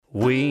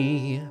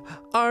We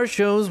are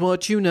Shows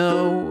What You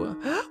Know.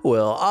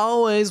 We'll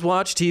always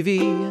watch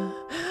TV.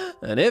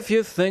 And if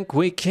you think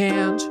we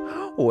can't,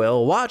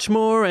 we'll watch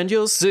more and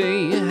you'll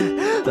see.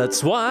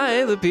 That's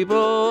why the people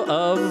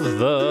of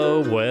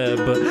the web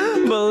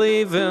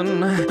believe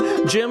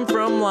in Jim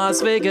from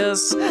Las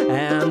Vegas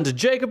and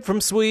Jacob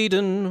from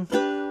Sweden.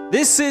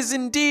 This is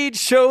indeed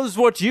Shows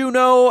What You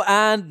Know,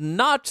 and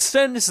not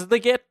since the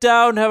Get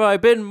Down have I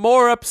been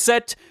more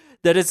upset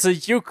that it's a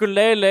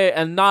ukulele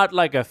and not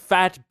like a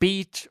fat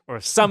beat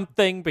or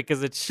something,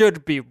 because it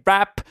should be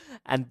rap.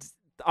 And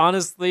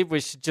honestly,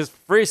 we should just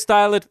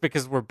freestyle it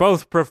because we're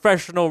both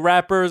professional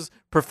rappers.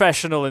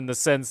 Professional in the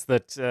sense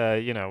that,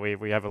 we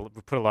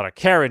put a lot of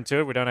care into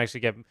it. We don't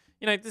actually get,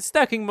 the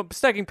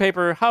stacking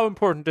paper. How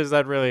important is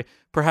that really?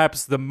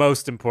 Perhaps the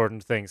most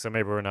important thing. So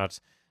maybe we're not,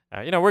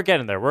 we're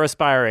getting there. We're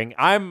aspiring.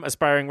 I'm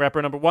aspiring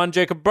rapper number 1,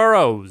 Jacob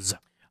Burrows.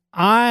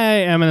 I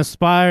am an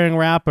aspiring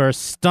rapper,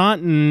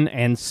 stunting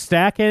and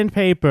stacking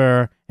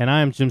paper, and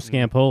I am Jim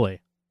Scampoli.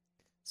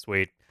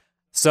 Sweet.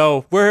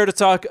 So we're here to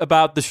talk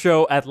about the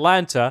show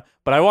Atlanta,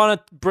 but I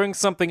want to bring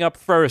something up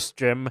first,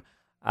 Jim.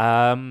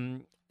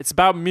 It's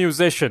about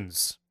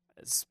musicians.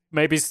 It's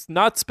maybe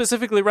not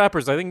specifically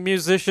rappers. I think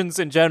musicians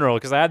in general,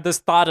 because I had this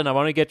thought and I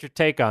want to get your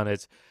take on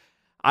it.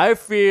 I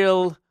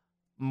feel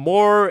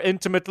more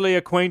intimately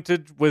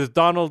acquainted with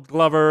Donald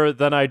Glover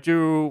than I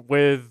do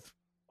with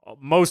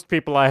most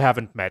people I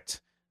haven't met.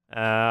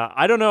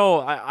 I don't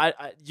know.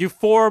 You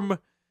form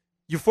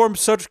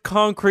such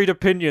concrete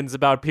opinions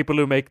about people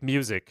who make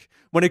music.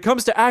 When it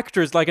comes to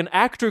actors, like an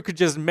actor could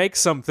just make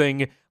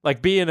something,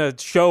 like be in a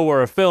show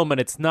or a film,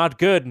 and it's not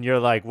good, and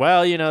you're like,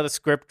 well, the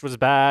script was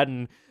bad,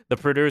 and the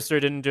producer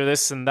didn't do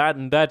this and that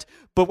and that.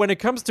 But when it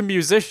comes to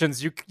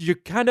musicians, you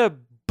kind of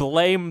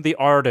blame the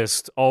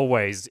artist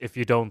always if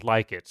you don't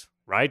like it,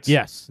 right?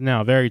 Yes,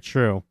 no, very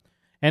true.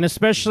 And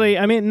especially,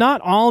 not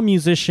all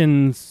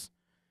musicians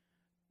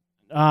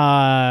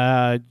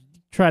try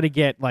to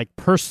get like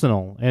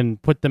personal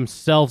and put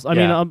themselves.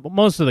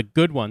 Most of the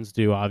good ones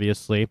do,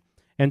 obviously.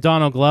 And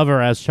Donald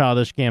Glover as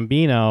Childish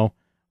Gambino,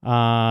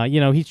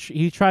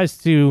 he tries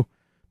to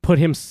put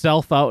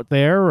himself out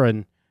there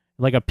and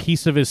like a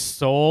piece of his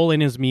soul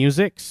in his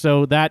music,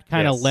 so that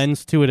kind of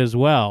lends to it as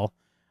well.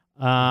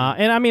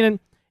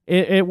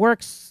 It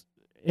works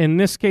in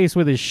this case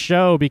with his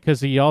show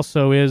because he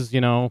also is,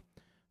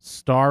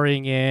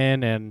 starring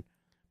in and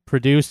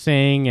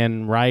producing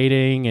and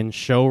writing and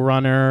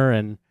showrunner,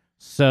 and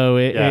so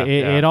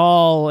it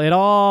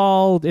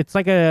all it's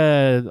like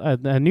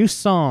a new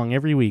song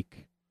every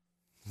week.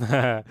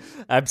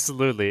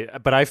 Absolutely.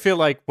 But I feel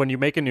like when you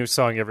make a new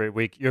song every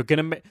week, you're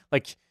gonna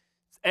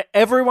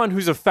everyone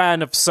who's a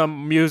fan of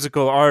some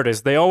musical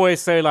artist, they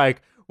always say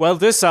like, well,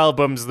 this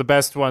album's the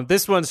best one,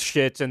 this one's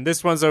shit, and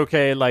this one's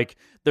okay. Like,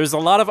 there's a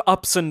lot of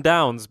ups and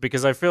downs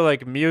because I feel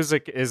like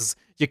music is,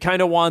 you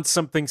kind of want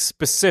something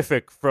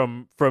specific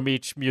from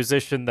each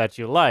musician that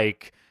you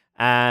like.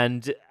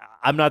 And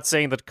I'm not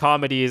saying that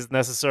comedy is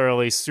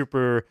necessarily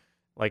super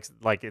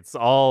like it's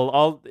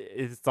all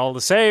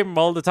the same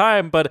all the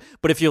time, but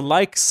if you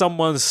like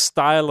someone's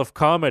style of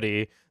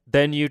comedy,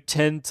 then you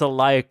tend to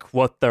like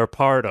what they're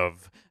part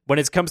of. When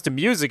it comes to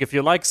music, if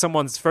you like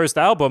someone's first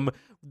album,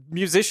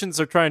 musicians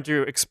are trying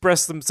to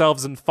express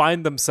themselves and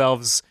find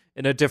themselves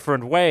in a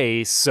different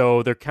way,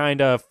 so they're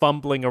kind of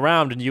fumbling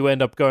around, and you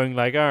end up going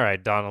like, all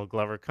right, Donald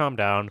Glover, calm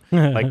down.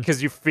 Like,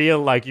 because you feel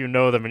like you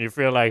know them, and you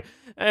feel like,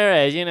 all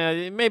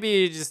right, maybe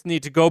you just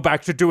need to go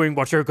back to doing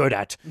what you're good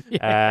at,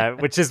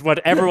 which is what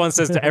everyone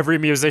says to every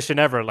musician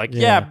ever. Like,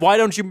 why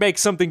don't you make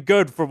something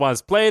good for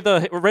once? Play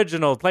the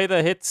original, play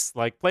the hits,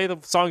 like, play the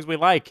songs we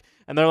like.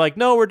 And they're like,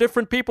 no, we're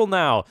different people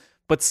now.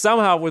 But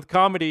somehow with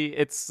comedy,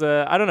 it's,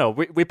 I don't know,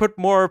 we put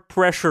more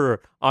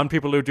pressure on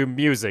people who do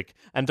music.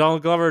 And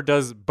Donald Glover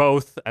does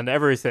both and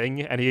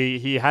everything, and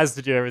he has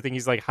to do everything.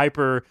 He's like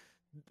hyper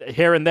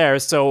here and there.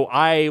 So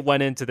I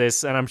went into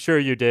this, and I'm sure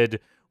you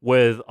did,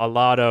 with a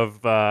lot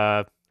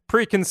of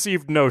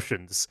preconceived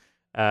notions.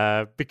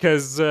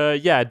 Because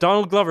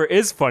Donald Glover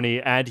is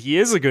funny, and he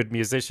is a good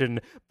musician,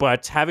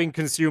 but having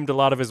consumed a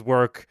lot of his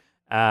work,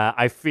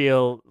 I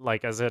feel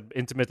like, as I said,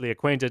 intimately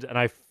acquainted, and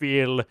I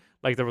feel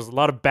like there was a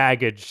lot of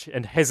baggage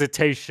and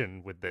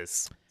hesitation with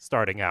this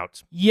starting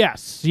out.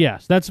 Yes,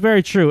 that's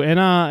very true,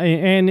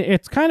 and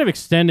it's kind of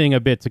extending a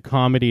bit to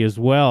comedy as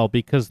well,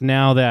 because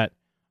now that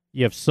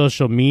you have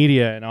social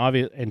media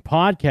and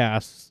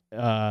podcasts,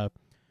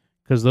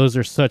 because those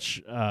are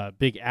such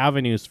big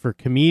avenues for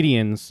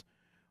comedians,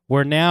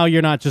 where now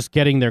you're not just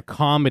getting their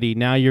comedy,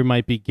 now you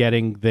might be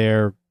getting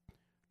their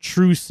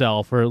true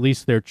self, or at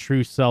least their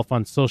true self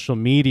on social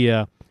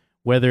media,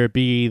 whether it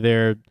be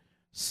their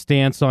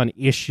stance on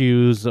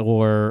issues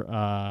or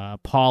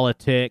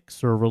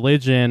politics or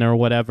religion or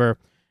whatever,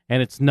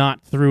 and it's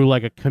not through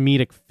like a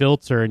comedic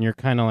filter, and you're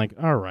kind of like,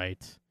 all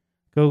right,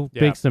 go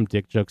make some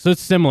dick jokes. So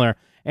it's similar.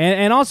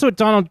 And also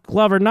Donald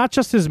Glover, not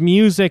just his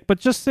music, but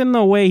just in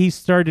the way he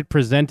started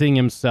presenting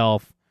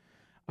himself,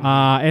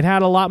 it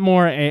had a lot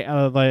more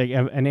like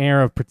an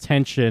air of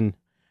pretension,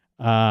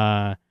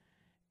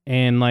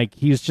 and like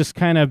he's just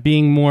kind of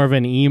being more of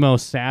an emo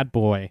sad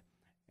boy,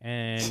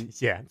 and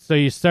Yeah. so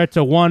you start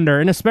to wonder,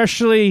 and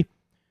especially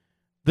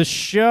the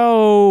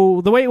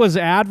show, the way it was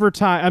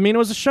advertised. I mean, it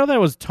was a show that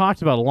was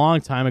talked about a long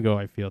time ago.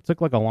 I feel it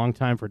took like a long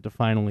time for it to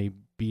finally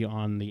be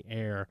on the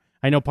air.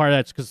 I know part of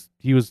that's because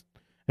he was.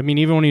 I mean,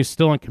 even when he was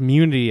still on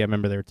Community, I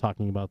remember they were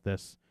talking about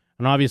this.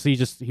 And obviously,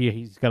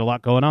 he's got a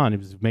lot going on. He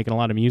was making a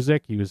lot of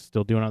music. He was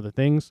still doing other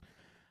things.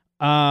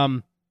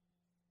 And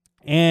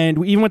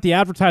even with the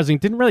advertising,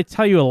 it didn't really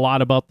tell you a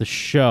lot about the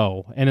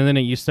show. And then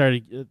you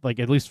started, like,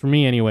 at least for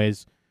me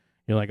anyways,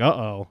 you're like,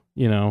 uh-oh,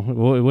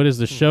 what is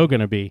the show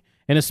going to be?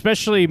 And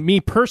especially me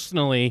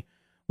personally,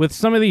 with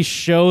some of these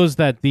shows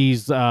that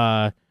these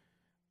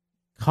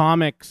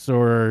comics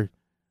or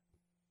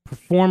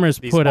performers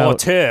these put out.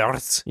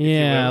 Auteurs,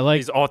 yeah, like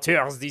these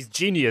auteurs, these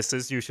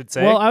geniuses, you should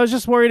say. Well, I was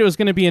just worried it was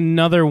going to be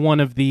another one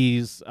of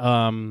these,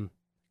 because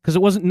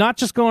it wasn't not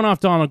just going off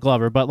Donald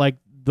Glover, but like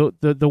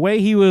the way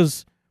he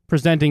was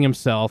presenting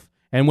himself,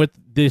 and with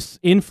this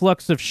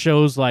influx of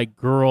shows like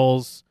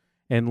Girls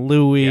and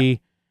Louie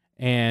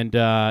and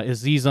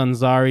Aziz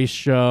Ansari's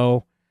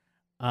show,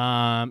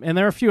 and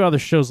there are a few other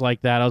shows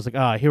like that. I was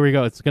like, here we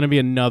go. It's going to be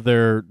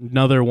another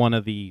one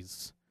of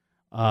these,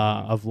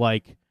 of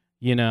like.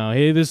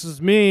 Hey, this is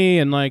me,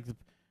 and like,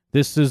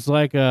 this is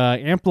like a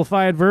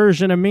amplified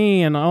version of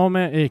me, and oh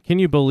man, can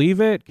you believe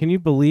it? Can you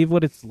believe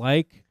what it's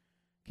like?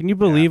 Can you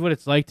believe what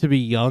it's like to be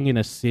young in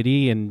a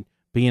city and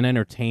be an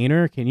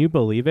entertainer? Can you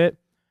believe it?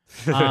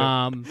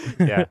 Yeah,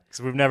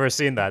 because we've never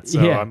seen that, so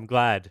I'm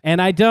glad.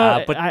 And I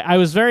don't. But I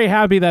was very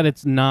happy that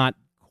it's not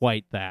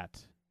quite that.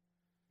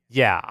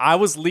 Yeah, I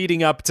was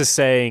leading up to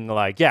saying,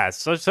 like,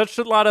 such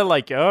a lot of,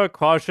 like,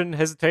 caution,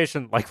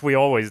 hesitation, like we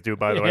always do,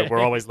 by the way. We're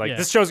always like,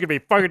 this show's going to be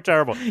fucking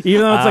terrible.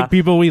 Even though it's, like,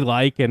 people we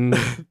like and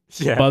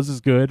Buzz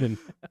is good. And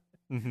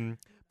mm-hmm.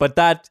 But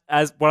that,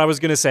 as what I was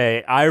going to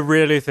say, I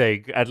really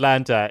think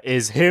Atlanta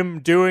is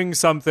him doing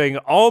something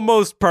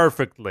almost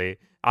perfectly.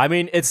 I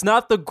mean, it's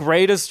not the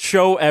greatest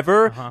show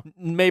ever,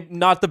 maybe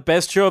not the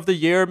best show of the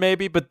year,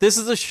 maybe, but this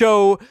is a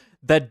show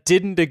that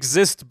didn't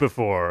exist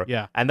before.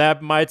 Yeah. And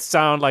that might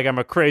sound like I'm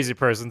a crazy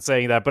person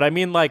saying that, but I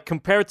mean, like,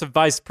 compared to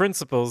Vice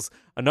Principals,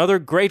 another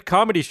great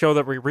comedy show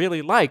that we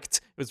really liked,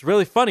 it was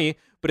really funny,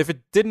 but if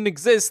it didn't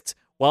exist,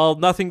 well,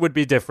 nothing would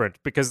be different,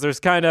 because there's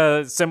kind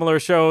of similar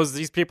shows.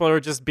 These people are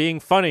just being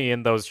funny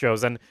in those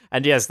shows, and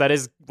yes, that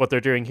is what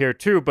they're doing here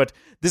too, but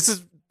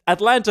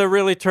Atlanta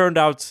really turned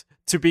out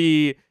to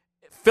be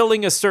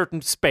filling a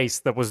certain space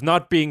that was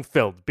not being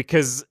filled,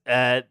 because,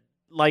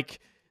 like,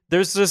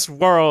 there's this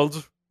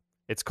world.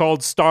 It's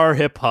called Star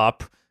Hip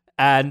Hop,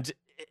 and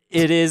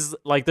it is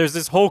like there's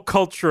this whole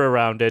culture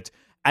around it,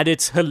 and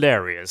it's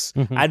hilarious.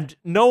 Mm-hmm. And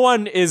no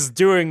one is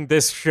doing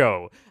this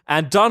show.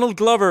 And Donald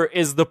Glover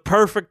is the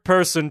perfect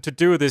person to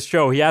do this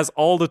show. He has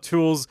all the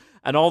tools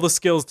and all the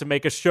skills to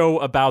make a show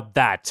about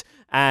that.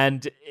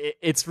 And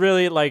it's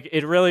really like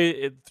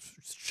it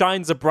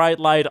shines a bright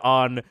light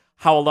on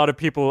how a lot of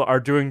people are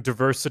doing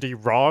diversity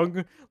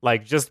wrong.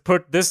 Like, just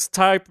put this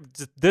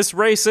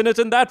race in it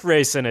and that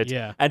race in it.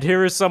 Yeah. And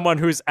here is someone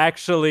who's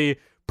actually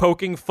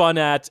poking fun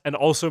at and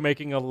also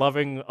making a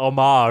loving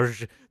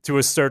homage to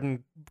a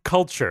certain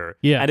culture.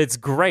 Yeah. And it's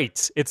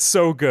great. It's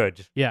so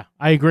good. Yeah,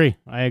 I agree.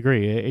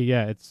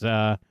 Yeah,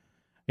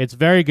 it's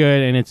very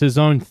good, and it's his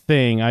own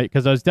thing.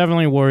 Because I was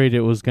definitely worried it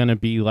was going to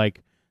be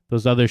like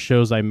those other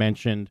shows I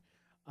mentioned.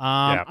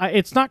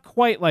 It's not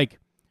quite like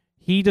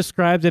he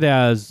described it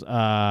as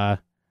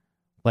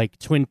like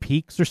Twin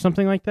Peaks or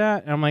something like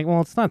that. And I'm like,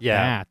 well, it's not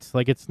that.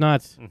 Like, it's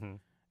not. Mm-hmm.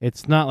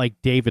 It's not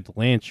like David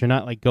Lynch. You're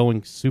not like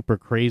going super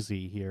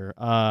crazy here.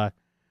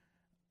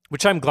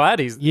 Which I'm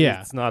glad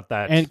it's not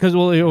that. And because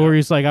or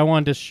he's like, I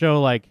wanted to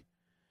show like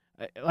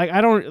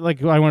I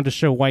wanted to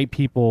show white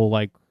people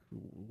like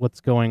what's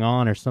going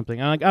on or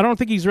something. I don't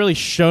think he's really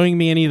showing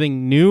me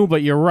anything new.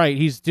 But you're right.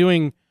 He's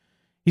doing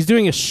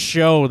a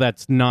show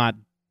that's not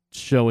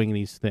showing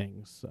these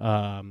things.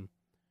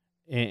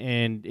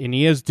 And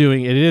he is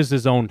doing it is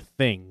his own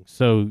thing.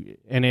 So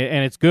and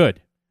it's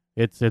good.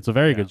 It's a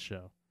very good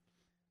show.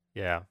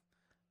 Yeah.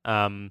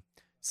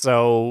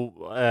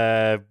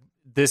 So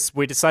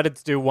we decided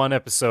to do one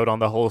episode on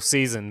the whole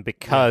season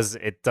because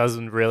it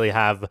doesn't really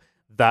have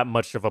that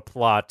much of a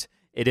plot.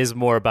 It is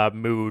more about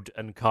mood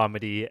and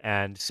comedy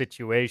and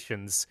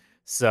situations.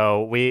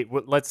 So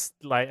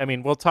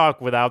we'll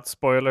talk without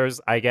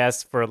spoilers, I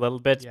guess, for a little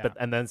bit,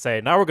 and then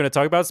say, now we're going to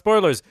talk about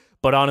spoilers.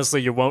 But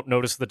honestly, you won't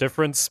notice the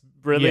difference,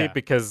 really,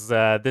 because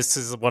this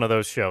is one of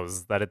those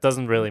shows that it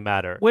doesn't really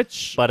matter.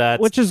 Which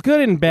is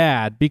good and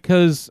bad,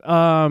 because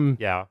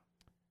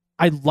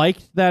I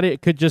liked that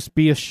it could just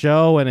be a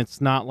show, and it's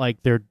not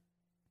like they're,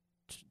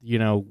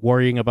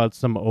 worrying about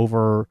some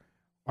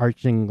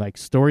overarching, like,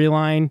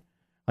 storyline.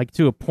 Like,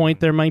 to a point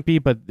there might be,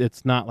 but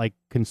it's not, like,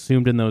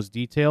 consumed in those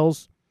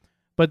details.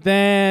 But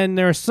then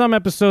there are some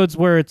episodes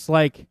where it's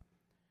like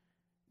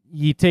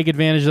you take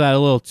advantage of that a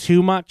little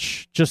too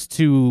much just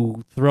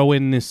to throw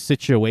in this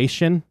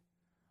situation.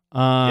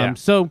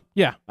 So,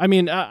 yeah, I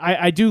mean,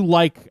 I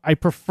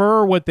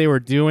prefer what they were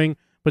doing,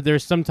 but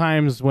there's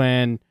sometimes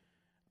when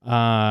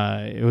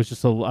It was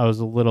just I was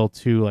a little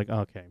too like,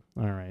 okay,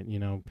 all right,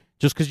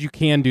 just because you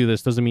can do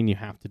this doesn't mean you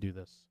have to do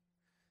this.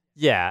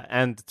 Yeah,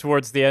 and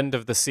towards the end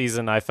of the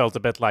season, I felt a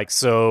bit like,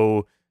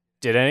 so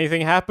did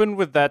anything happen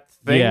with that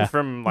thing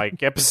from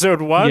like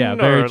episode 1, Yeah,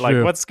 very or like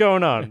true. what's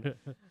going on?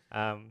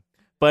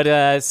 But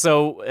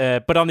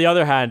on the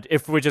other hand,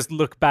 if we just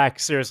look back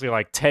seriously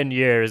like 10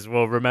 years,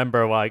 we'll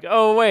remember like,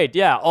 oh wait,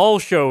 yeah, all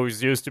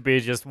shows used to be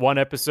just one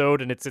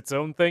episode and it's its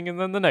own thing, and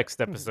then the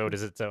next episode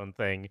is its own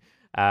thing.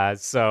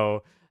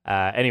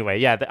 Anyway,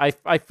 yeah,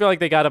 I feel like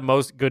they got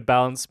a good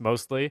balance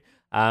mostly.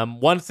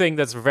 One thing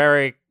that's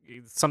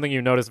something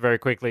you notice very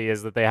quickly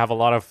is that they have a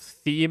lot of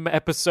theme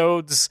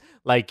episodes.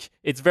 Like,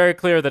 it's very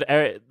clear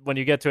that when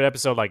you get to an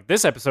episode like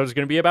this episode is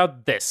going to be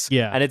about this.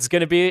 Yeah. And it's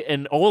going to be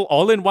in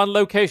all in one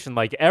location.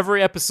 Like,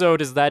 every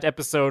episode is that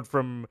episode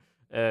from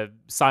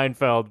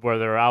Seinfeld where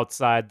they're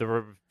outside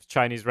the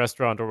Chinese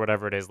restaurant or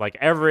whatever it is. Like,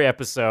 every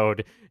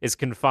episode is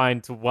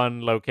confined to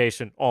one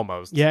location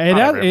almost.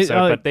 Yeah,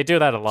 but they do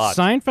that a lot.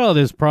 Seinfeld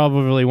is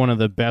probably one of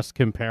the best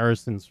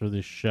comparisons for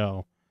this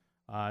show.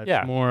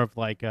 It's more of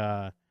like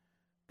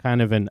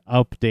kind of an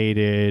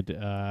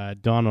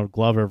updated Donald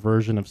Glover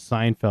version of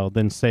Seinfeld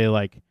than, say,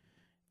 like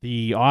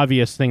the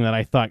obvious thing that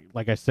I thought,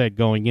 like I said,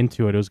 going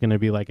into it was going to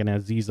be like an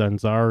Aziz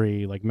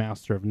Ansari, like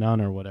Master of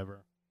None or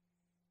whatever.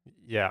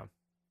 Yeah,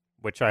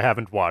 which I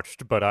haven't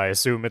watched, but I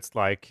assume it's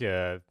like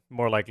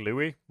more like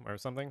Louis or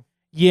something.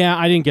 Yeah,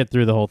 I didn't get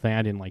through the whole thing.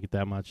 I didn't like it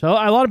that much. A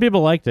lot of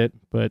people liked it,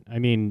 but I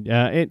mean,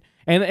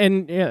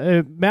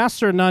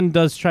 Master of None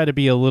does try to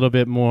be a little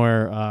bit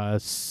more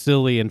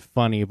silly and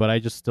funny, but I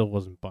just still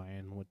wasn't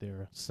buying what they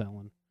were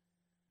selling.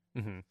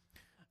 Mm-hmm.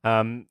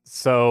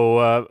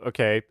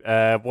 Okay.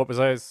 What was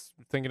I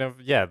thinking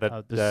of? Yeah,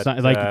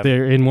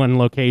 they're in one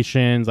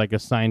location, like a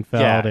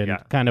Seinfeld,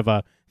 and kind of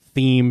a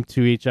theme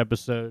to each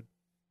episode.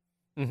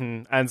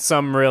 Mm-hmm. And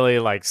some really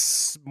like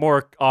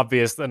more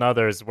obvious than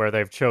others, where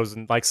they've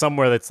chosen like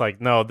somewhere that's like,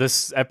 no,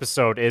 this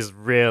episode is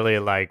really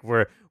like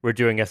we're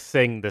doing a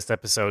thing this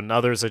episode, and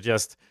others are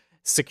just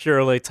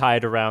securely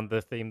tied around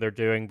the theme they're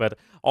doing. But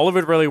all of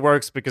it really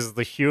works because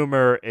the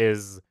humor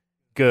is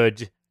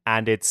good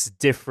and it's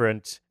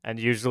different. And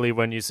usually,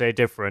 when you say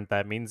different,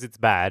 that means it's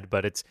bad,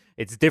 but it's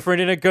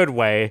different in a good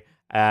way.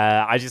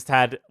 I just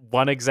had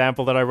one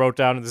example that I wrote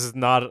down, and this is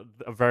not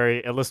a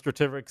very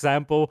illustrative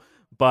example,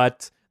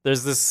 but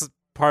there's this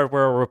part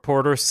where a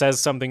reporter says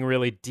something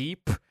really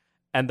deep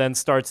and then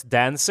starts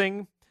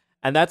dancing.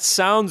 And that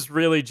sounds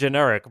really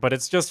generic, but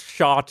it's just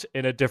shot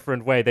in a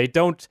different way. They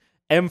don't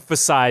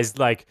emphasize,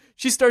 like,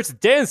 she starts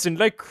dancing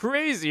like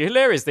crazy,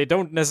 hilarious. They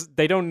don't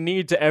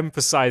need to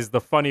emphasize the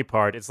funny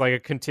part. It's like a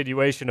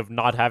continuation of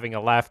not having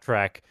a laugh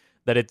track,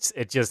 that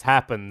it just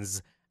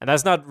happens. And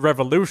that's not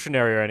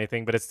revolutionary or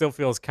anything, but it still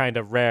feels kind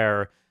of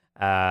rare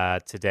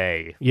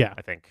today, yeah,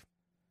 I think.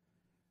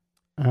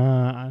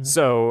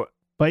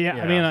 But yeah,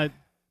 I mean, I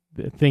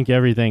think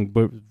everything,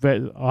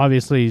 but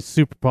obviously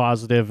super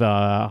positive,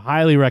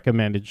 highly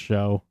recommended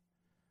show.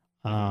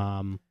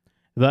 The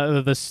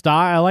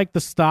style, I like the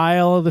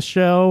style of the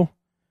show,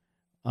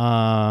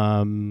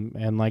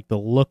 and like the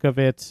look of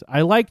it.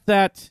 I like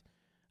that.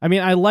 I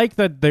mean, I like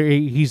that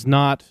he's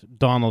not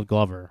Donald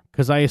Glover,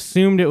 because I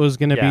assumed it was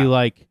going to be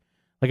like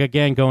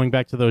again, going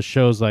back to those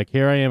shows, like,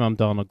 here I am, I'm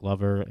Donald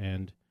Glover,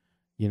 and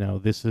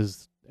this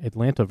is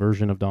Atlanta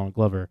version of Donald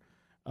Glover.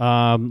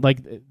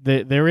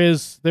 There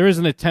is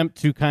an attempt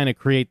to kind of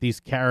create these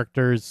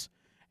characters,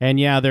 and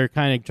they're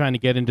kind of trying to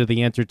get into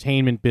the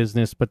entertainment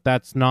business, but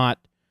that's not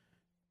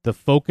the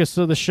focus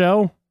of the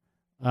show.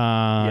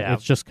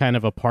 It's just kind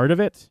of a part of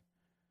it.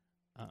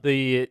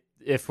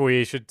 If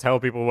we should tell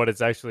people what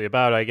it's actually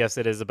about, I guess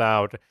it is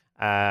about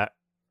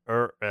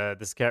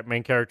this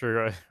main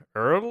character,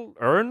 Earn.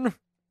 Earn,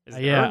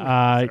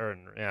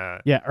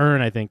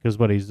 I think is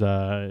what he's.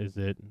 Is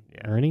it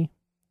Ernie?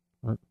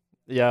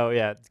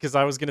 Yeah, because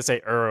I was going to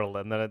say Earl,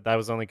 and then that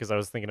was only because I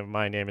was thinking of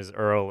My Name is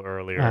Earl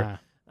earlier.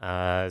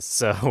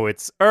 So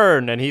it's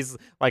Earn, and he's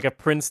like a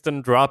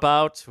Princeton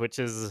dropout, which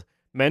is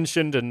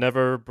mentioned and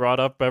never brought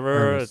up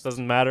ever. Ernest. It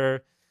doesn't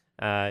matter.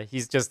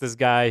 He's just this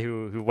guy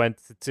who went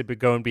to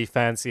go and be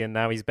fancy, and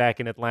now he's back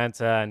in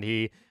Atlanta, and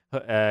he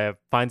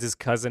finds his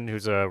cousin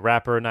who's a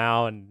rapper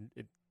now, and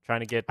trying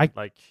to get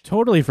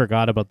totally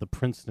forgot about the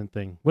Princeton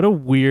thing. What a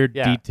weird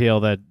detail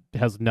that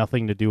has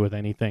nothing to do with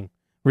anything.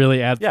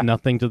 Really adds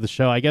nothing to the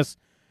show. I guess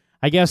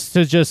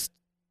to just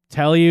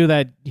tell you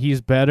that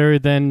he's better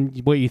than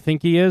what you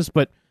think he is,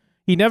 but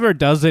he never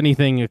does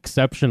anything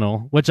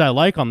exceptional, which I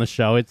like on the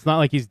show. It's not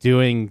like he's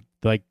doing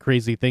like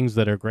crazy things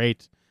that are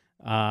great.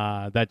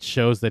 That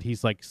shows that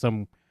he's like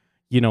some,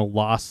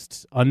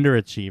 lost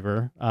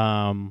underachiever.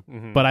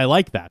 But I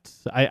like that.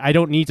 I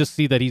don't need to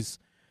see that he's,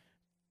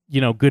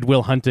 Good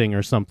Will Hunting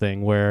or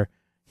something where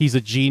he's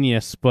a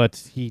genius,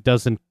 but he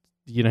doesn't,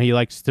 he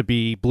likes to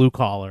be blue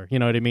collar. You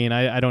know what I mean?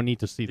 I don't need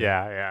to see that.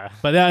 Yeah.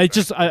 But I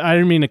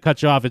didn't mean to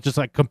cut you off. It's just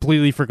like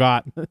completely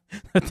forgot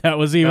that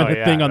was even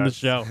a thing on the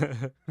show.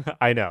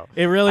 I know.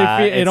 It really,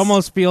 it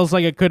almost feels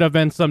like it could have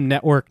been some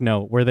network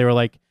note where they were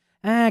like,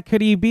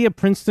 could he be a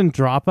Princeton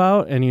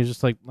dropout? And he was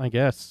just like, I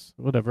guess,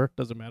 whatever,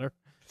 doesn't matter.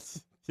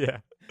 Yeah.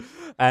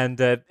 And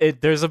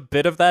there's a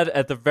bit of that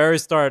at the very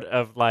start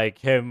of like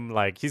him,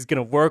 like he's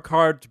gonna work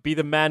hard to be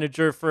the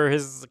manager for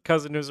his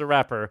cousin who's a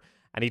rapper,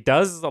 and he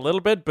does a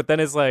little bit, but then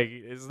it's like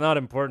it's not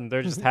important.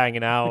 They're just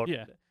hanging out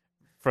Yeah.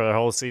 for the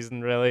whole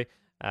season, really.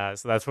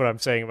 So that's what I'm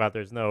saying about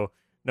there's no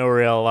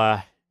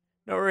real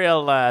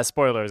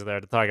spoilers there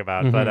to talk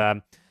about.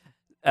 But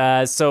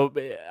so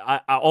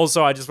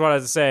I just wanted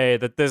to say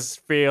that this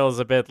feels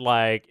a bit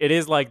like it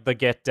is like the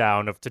Get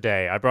Down of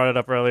today. I brought it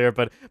up earlier,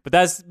 but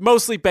that's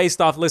mostly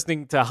based off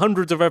listening to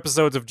hundreds of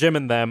episodes of Jim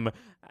and Them,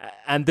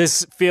 and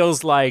this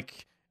feels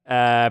like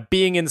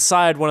being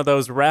inside one of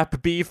those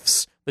rap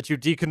beefs that you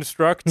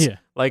deconstruct. Yeah.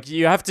 Like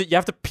you have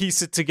to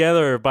piece it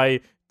together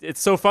by.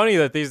 It's so funny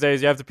that these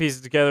days you have to piece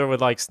it together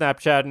with like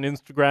Snapchat and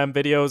Instagram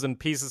videos and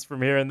pieces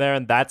from here and there,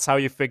 and that's how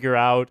you figure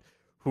out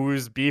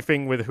who's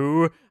beefing with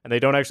who, and they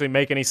don't actually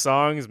make any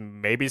songs.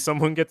 Maybe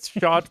someone gets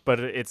shot, but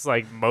it's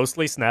like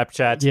mostly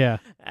Snapchat. Yeah.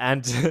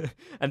 And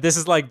this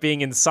is like being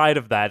inside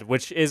of that,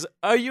 which is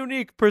a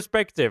unique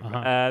perspective.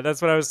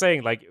 That's what I was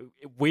saying. Like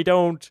we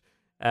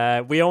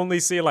only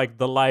see like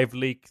the live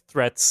leak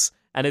threats,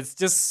 and it's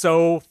just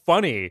so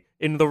funny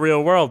in the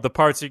real world, the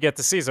parts you get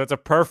to see. So it's a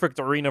perfect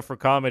arena for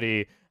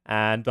comedy,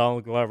 and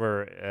Donald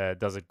Glover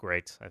does it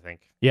great, I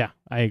think. Yeah,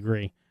 I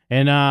agree.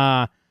 And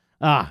I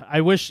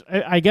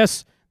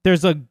guess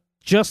there's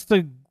just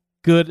the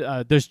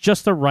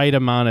right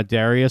amount of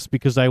Darius,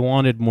 because I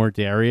wanted more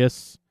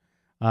Darius,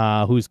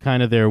 who's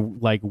kind of their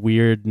like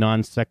weird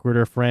non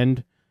sequitur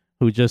friend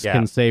who just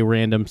can say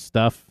random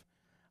stuff.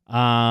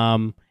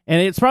 And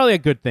it's probably a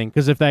good thing,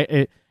 because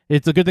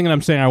it's a good thing that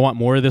I'm saying I want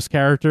more of this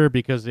character,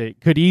 because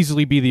it could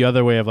easily be the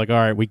other way of like, all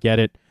right, we get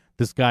it.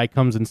 This guy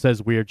comes and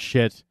says weird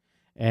shit,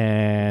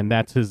 and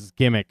that's his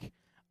gimmick.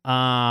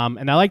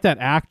 And I like that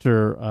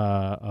actor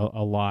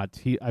a lot.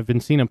 I've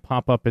been seeing him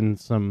pop up in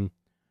some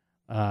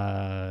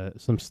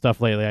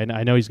stuff lately.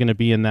 I know he's going to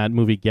be in that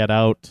movie Get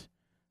Out,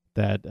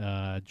 that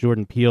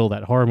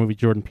that horror movie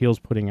Jordan Peele's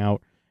putting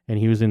out, and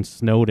he was in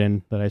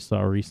Snowden that I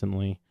saw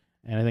recently,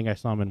 and I think I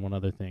saw him in one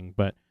other thing.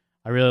 But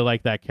I really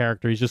like that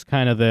character. He's just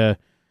kind of the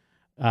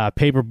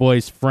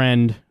Paperboy's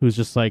friend who's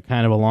just like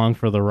kind of along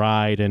for the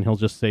ride, and he'll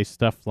just say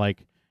stuff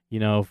like, you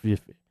know,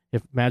 if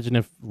imagine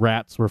if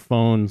rats were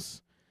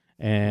phones.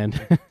 And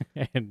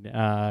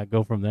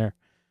go from there.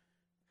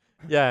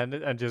 Yeah,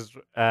 and just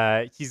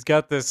he's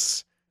got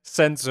this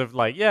sense of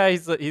like, yeah,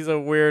 he's a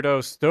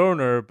weirdo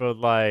stoner, but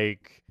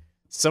like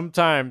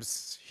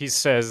sometimes he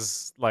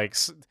says like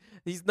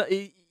he's not.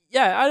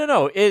 I don't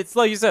know. It's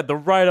like you said, the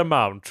right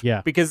amount.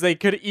 Yeah. Because they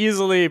could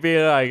easily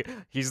be like,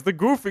 he's the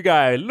goofy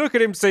guy. Look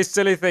at him say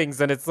silly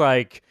things, and it's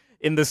like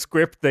in the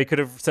script they could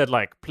have said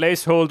like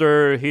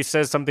placeholder. He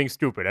says something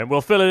stupid, and we'll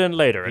fill it in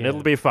later, and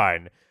it'll be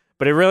fine.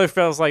 But it really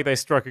feels like they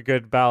struck a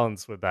good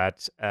balance with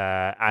that,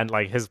 and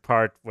like his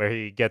part where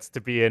he gets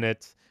to be in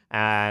it,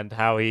 and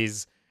how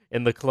he's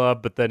in the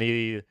club, but then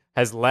he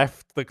has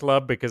left the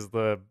club because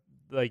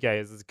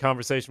it's a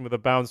conversation with a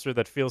bouncer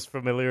that feels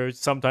familiar.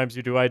 Sometimes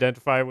you do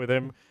identify with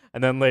him,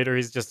 and then later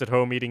he's just at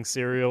home eating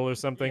cereal or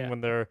something when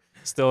they're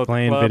still at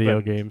playing the club,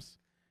 video games.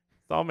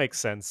 It all makes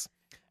sense.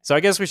 So I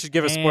guess we should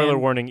give a spoiler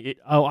warning.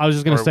 I was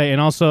just gonna say, and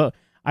also.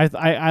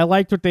 I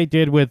liked what they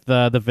did with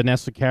the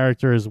Vanessa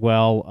character as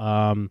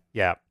well.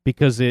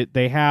 Because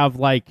they have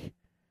like,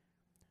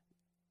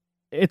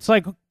 it's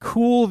like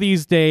cool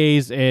these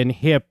days and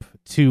hip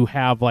to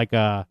have like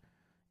a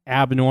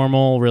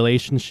abnormal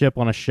relationship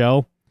on a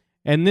show,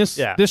 and this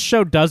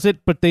show does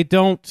it, but they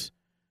don't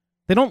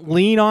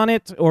lean on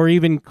it or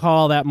even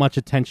call that much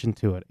attention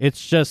to it.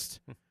 It's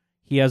just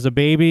he has a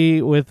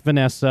baby with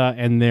Vanessa,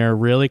 and they're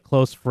really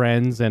close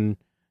friends, and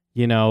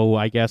you know,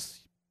 I guess.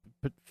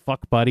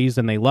 Fuck buddies,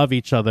 and they love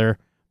each other,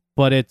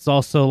 but it's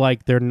also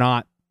like they're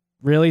not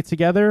really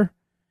together,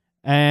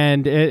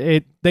 and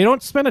they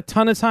don't spend a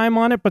ton of time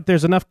on it, but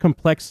there's enough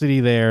complexity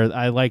there.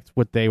 I liked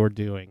what they were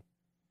doing.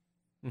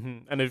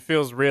 And it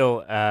feels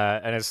real,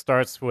 and it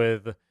starts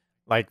with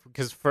like,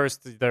 because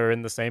first they're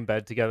in the same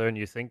bed together and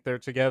you think they're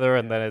together,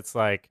 and then it's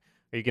like,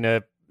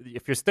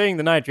 if you're staying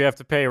the night, you have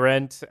to pay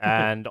rent,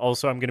 and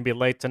also I'm gonna be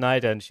late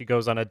tonight, and she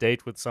goes on a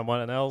date with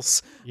someone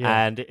else,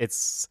 and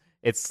it's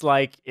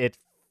like it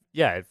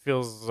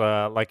feels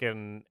like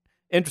an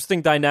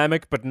interesting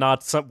dynamic, but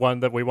not one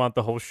that we want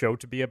the whole show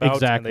to be about.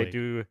 Exactly.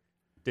 And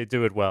they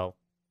do it well.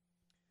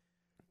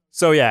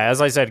 So yeah,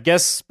 as I said,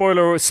 guess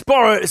spoilers.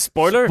 Right?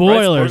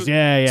 Spoilers,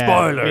 yeah.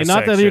 Spoilers.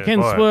 Not that you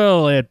can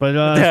spoil it, but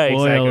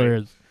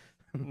spoilers.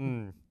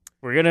 Exactly.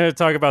 We're gonna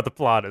talk about the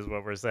plot, is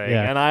what we're saying.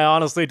 Yeah. And I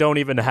honestly don't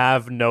even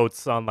have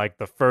notes on like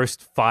the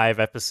first 5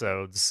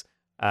 episodes.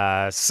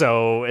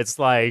 So it's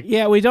like,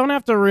 we don't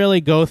have to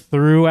really go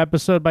through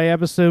episode by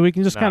episode. We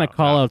can just kind of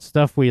call out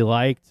stuff we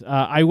liked.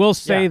 I will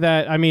say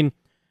that I mean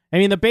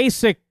the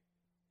basic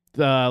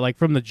like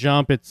from the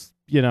jump, it's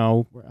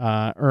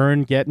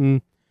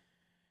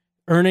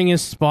earning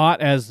his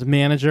spot as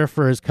manager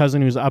for his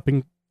cousin who's up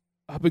and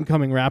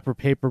coming rapper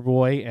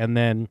Paperboy, and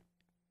then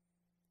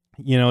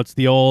it's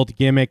the old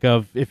gimmick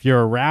of if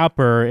you're a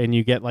rapper and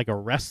you get like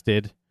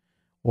arrested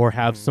or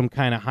have some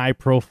kind of high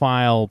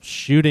profile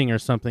shooting or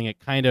something, it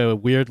kind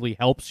of weirdly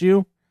helps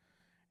you.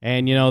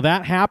 And,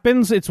 that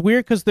happens. It's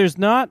weird because there's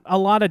not a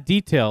lot of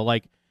detail,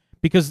 like,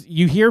 because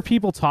you hear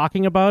people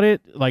talking about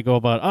it, like,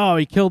 oh,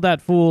 he killed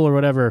that fool or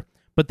whatever.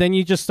 But then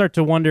you just start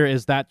to wonder,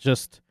 is that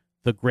just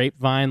the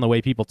grapevine, the way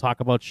people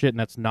talk about shit, and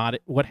that's not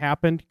what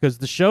happened? Because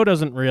the show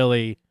doesn't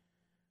really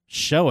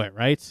show it,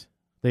 right?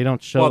 They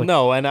don't show. Well,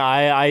 no, and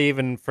I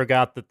even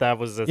forgot that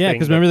was a thing. Yeah,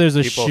 because remember, there's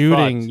a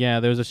shooting. Thought. Yeah,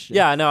 there's a.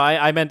 Yeah, no,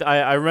 I meant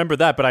I remember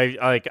that, but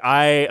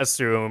I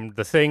assumed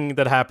the thing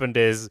that happened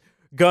is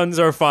guns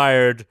are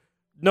fired,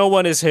 no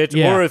one is hit,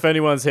 or if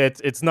anyone's hit,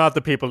 it's not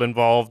the people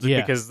involved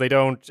because they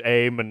don't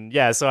aim,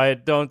 and so I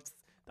don't.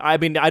 I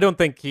mean, I don't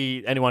think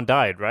anyone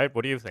died, right?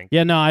 What do you think?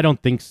 Yeah, no, I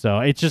don't think so.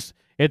 It's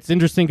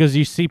interesting because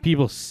you see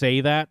people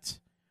say that.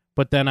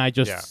 But then I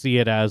just see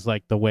it as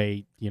like the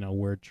way,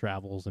 word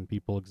travels and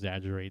people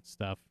exaggerate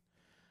stuff.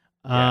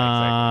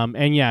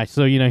 Exactly. And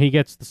so, he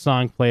gets the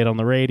song played on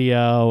the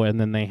radio,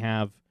 and then they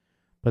have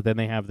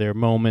their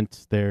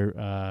moment,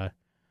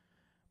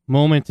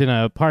 moment in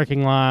a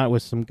parking lot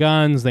with some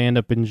guns. They end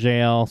up in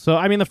jail. So,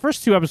 I mean, the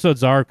first 2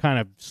 episodes are kind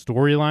of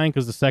storyline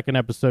because the second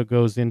episode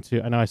goes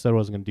into, I know I said I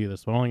wasn't going to do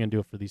this, but I'm only going to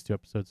do it for these 2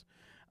 episodes.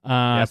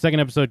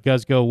 Second episode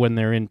does go when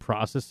they're in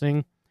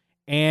processing.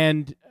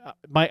 And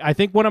I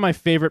think one of my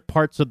favorite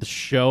parts of the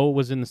show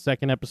was in the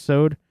second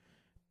episode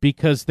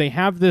because they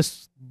have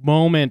this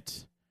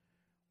moment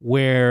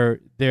where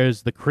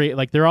there's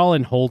like they're all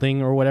in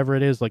holding or whatever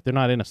it is. Like they're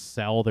not in a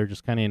cell. They're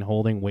just kind of in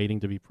holding,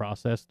 waiting to be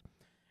processed.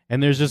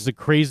 And there's just a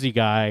crazy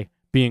guy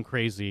being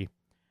crazy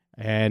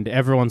and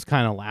everyone's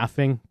kind of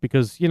laughing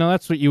because,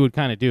 that's what you would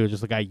kind of do.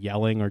 Just a guy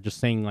yelling or just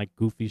saying like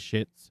goofy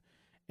shits.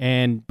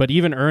 But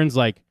even Ern's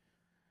like,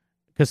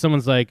 because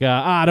someone's like,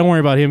 don't worry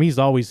about him. He's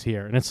always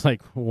here. And it's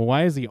like, well,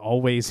 why is he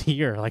always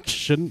here? Like,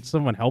 shouldn't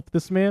someone help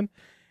this man?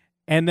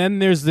 And then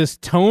there's this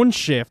tone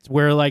shift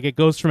where, like, it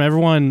goes from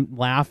everyone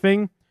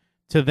laughing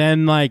to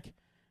then, like,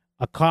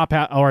 a cop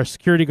or a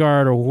security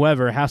guard or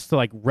whoever has to,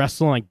 like,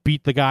 wrestle and, like,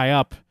 beat the guy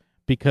up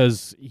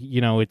because,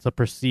 it's a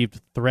perceived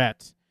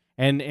threat.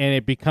 And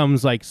it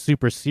becomes, like,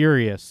 super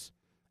serious.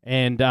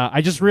 And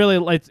I just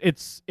really,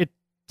 it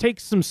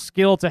takes some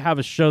skill to have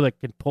a show that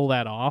can pull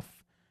that off.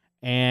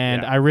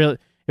 And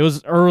it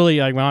was early,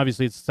 like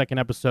obviously it's the second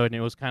episode, and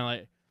it was kind of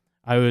like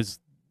I was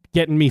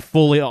getting me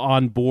fully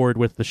on board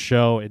with the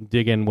show and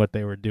digging what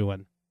they were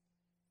doing.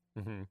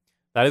 Mm-hmm.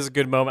 That is a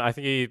good moment. I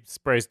think he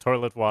sprays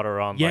toilet water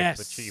on like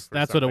the chief.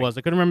 That's what it was.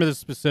 I couldn't remember the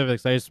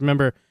specifics. I just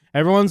remember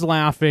everyone's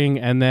laughing,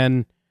 and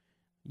then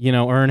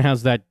Ern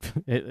has that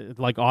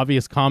like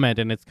obvious comment,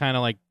 and it's kind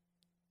of like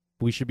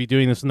we should be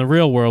doing this in the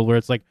real world, where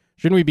it's like,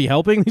 shouldn't we be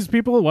helping these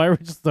people? Why are we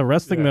just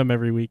arresting them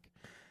every week?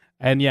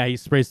 And he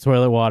sprays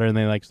toilet water, and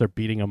they like start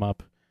beating him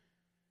up.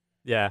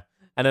 Yeah,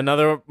 and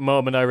another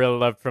moment I really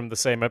loved from the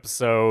same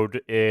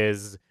episode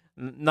is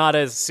not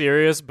as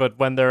serious, but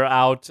when they're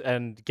out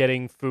and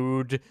getting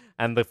food,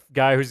 and the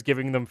guy who's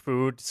giving them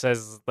food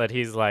says that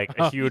he's like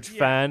a huge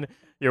fan.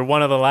 You're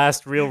one of the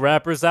last real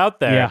rappers out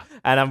there,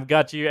 and I've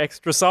got you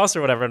extra sauce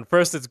or whatever. And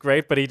first it's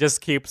great, but he just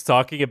keeps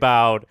talking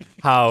about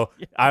how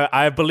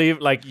I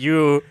believe like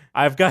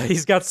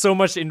he's got so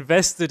much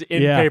invested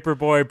in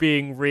Paperboy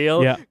being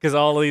real because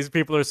all of these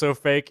people are so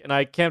fake. And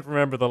I can't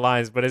remember the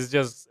lines, but it's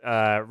just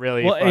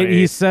really funny. And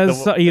he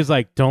says he's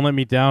like, "Don't let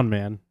me down,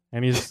 man,"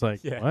 and he's just like,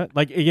 "What?"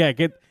 Like,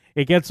 it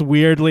gets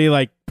weirdly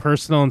like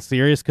personal and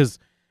serious because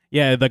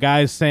the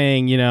guy's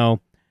saying,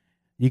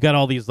 you got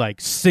all these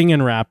like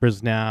singing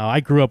rappers now.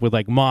 I grew up with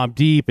like Mobb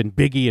Deep and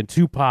Biggie and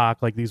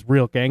Tupac, like these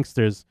real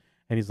gangsters.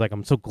 And he's like,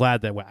 I'm so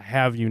glad that I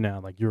have you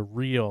now. Like you're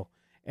real.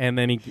 But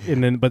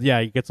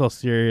he gets all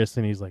serious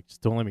and he's like,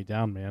 just don't let me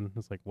down, man.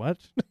 It's like, what?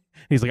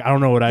 He's like, I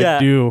don't know what I'd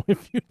do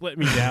if you let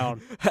me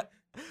down.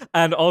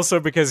 And also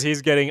because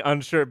he's getting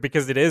unsure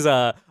because it is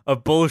a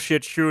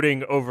bullshit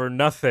shooting over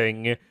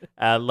nothing,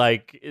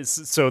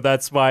 so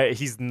that's why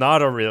he's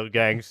not a real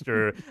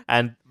gangster,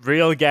 and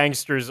real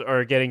gangsters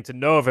are getting to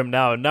know of him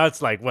now. And now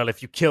it's like, well,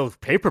 if you kill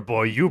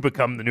Paperboy, you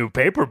become the new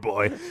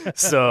Paperboy.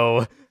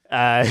 So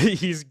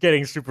he's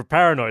getting super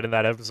paranoid in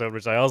that episode,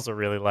 which I also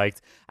really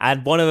liked.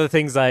 And one of the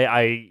things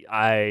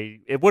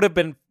it would have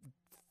been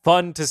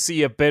fun to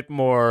see a bit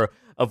more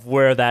of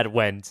where that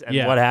went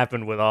and what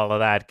happened with all of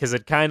that, because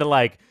it kind of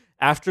like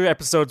after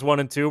episodes 1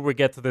 and 2 we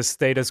get to the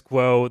status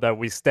quo that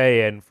we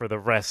stay in for the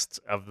rest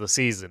of the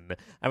season,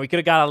 and we could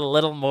have got a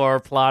little more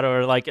plot,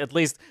 or like at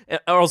least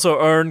also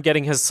Ern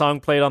getting his song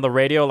played on the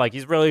radio. Like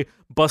he's really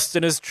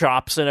busting his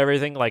chops and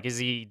everything. Like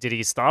did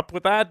he stop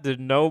with that? Did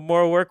no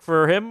more work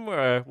for him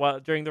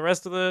during the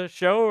rest of the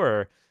show,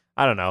 or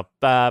I don't know.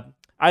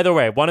 Either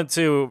way, 1 and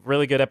 2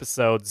 really good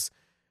episodes.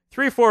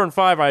 3, 4, and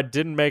 5, I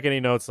didn't make any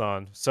notes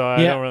on, so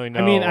I don't really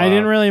know. I mean, I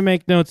didn't really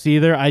make notes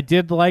either. I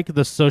did like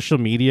the social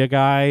media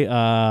guy,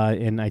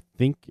 and I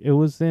think it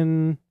was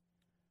in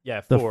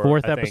the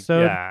 4th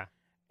episode. Yeah.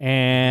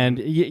 And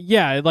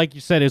like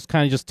you said, it's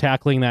kind of just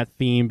tackling that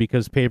theme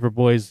because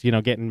Paperboy's,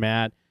 getting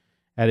mad.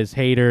 at his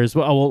haters.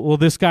 Well,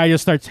 this guy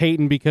just starts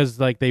hating because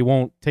like they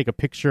won't take a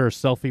picture or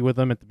selfie with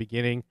him at the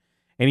beginning,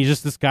 and he's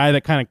just this guy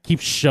that kind of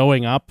keeps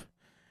showing up,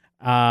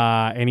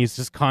 and he's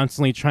just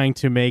constantly trying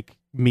to make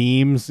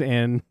memes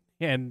and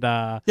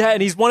yeah,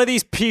 and he's one of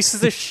these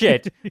pieces of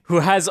shit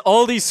who has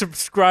all these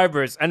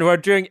subscribers and who are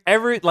doing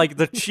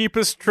the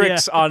cheapest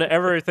tricks on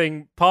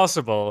everything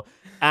possible,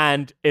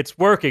 and it's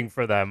working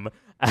for them.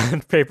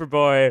 And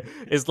Paperboy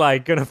is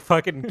like gonna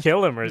fucking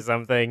kill him or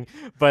something,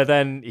 but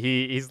then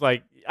he's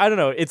like, I don't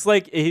know. It's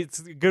like it's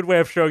a good way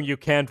of showing you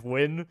can't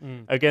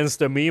win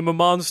against a meme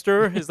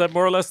monster. Is that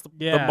more or less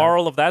the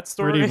moral of that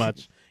story? Pretty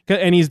much.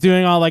 And he's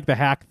doing all like the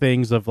hack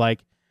things of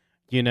like,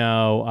 you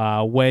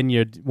know, when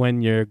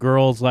your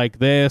girl's like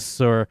this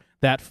or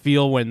that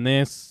feel when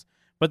this.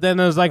 But then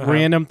there's like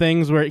random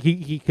things where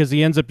because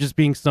he ends up just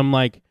being some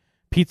like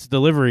pizza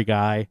delivery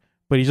guy,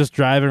 but he's just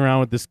driving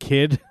around with this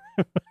kid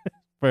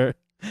for.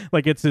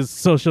 Like it's his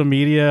social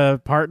media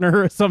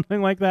partner or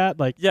something like that.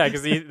 Like yeah,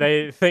 because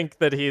they think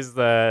that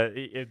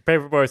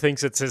Paperboy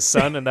thinks it's his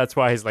son, and that's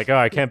why he's like, oh,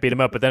 I can't beat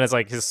him up. But then it's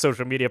like his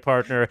social media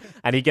partner,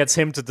 and he gets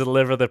him to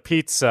deliver the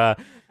pizza,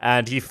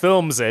 and he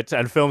films it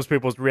and films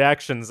people's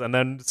reactions, and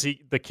then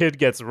the kid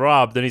gets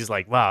robbed, and he's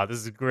like, wow, this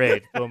is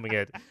great filming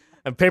it.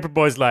 And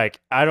Paperboy's like,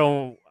 I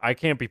don't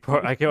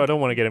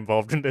want to get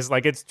involved in this.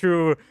 Like it's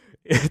too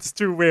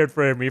weird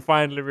for him. He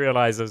finally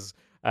realizes.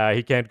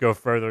 He can't go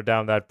further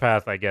down that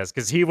path, I guess,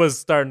 because he was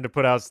starting to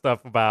put out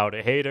stuff about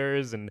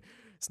haters and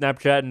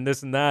Snapchat and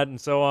this and that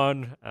and so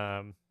on.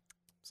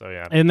 So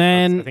yeah. And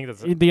then I think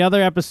that's the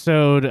other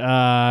episode,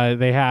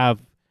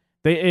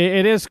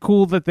 it is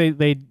cool that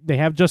they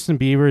have Justin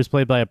Bieber is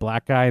played by a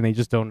black guy, and they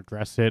just don't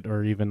address it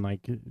or even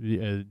like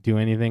do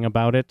anything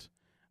about it.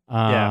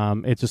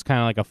 It's just kind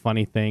of like a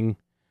funny thing.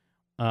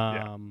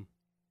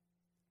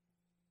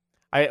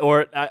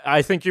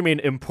 I think you mean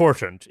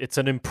important. It's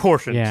an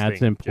important thing. Yeah,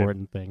 it's an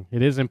important thing.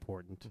 It is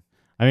important.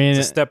 I mean, it's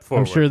a step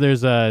forward. I'm sure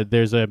there's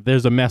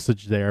a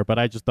message there, but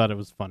I just thought it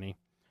was funny.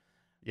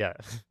 Yeah.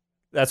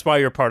 That's why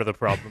you're part of the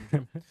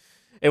problem.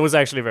 It was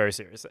actually very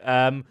serious.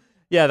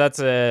 Yeah, that's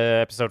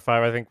episode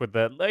 5, I think, with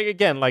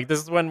the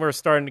this is when we're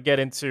starting to get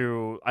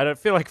into I don't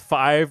feel like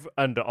 5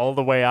 and all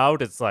the way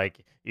out, it's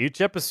like each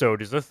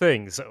episode is a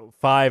thing. So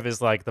 5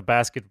 is like the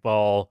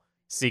basketball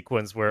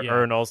sequence where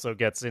Ern also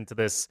gets into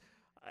this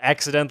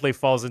accidentally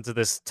falls into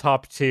this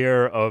top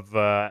tier of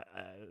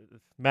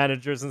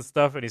managers and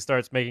stuff, and he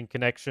starts making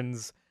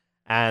connections,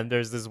 and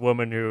there's this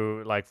woman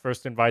who like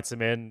first invites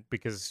him in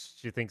because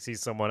she thinks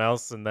he's someone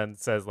else, and then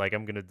says like,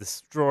 I'm gonna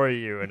destroy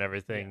you and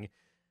everything.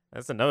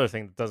 That's another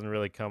thing that doesn't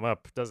really come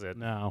up, does it?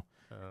 No.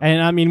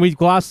 And I mean, we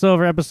glossed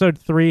over episode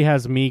 3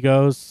 has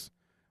Migos,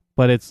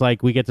 but it's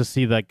like we get to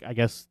see the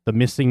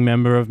missing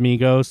member of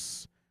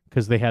Migos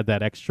because they had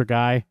that extra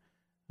guy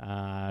who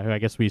I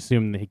guess we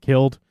assume they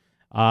killed.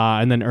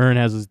 And then Ern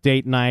has his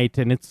date night,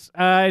 and it's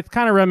kind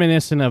of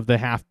reminiscent of the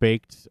Half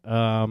Baked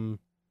thing,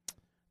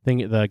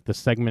 the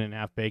segment in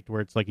Half Baked,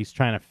 where it's like he's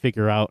trying to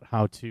figure out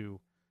how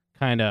to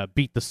kind of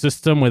beat the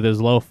system with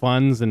his low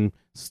funds and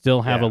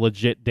still have a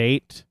legit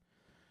date.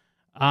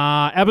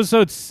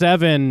 Episode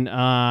 7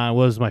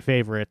 was my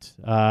favorite.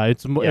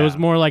 It was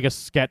more like a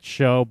sketch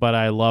show, but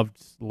I loved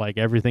like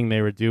everything they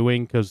were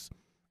doing because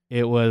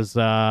it was.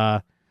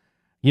 A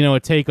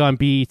take on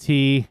BET,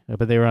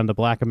 but they were on the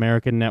Black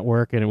American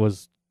Network, and it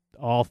was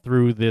all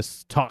through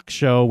this talk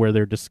show where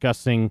they're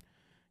discussing,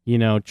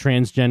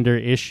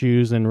 transgender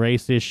issues and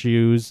race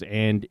issues,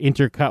 and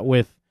intercut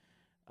with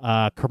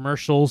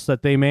commercials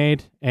that they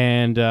made.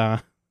 And I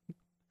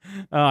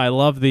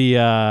love the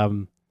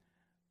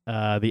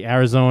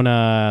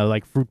Arizona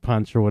like fruit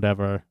punch or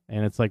whatever,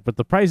 and it's like, but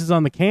the price is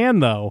on the can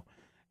though.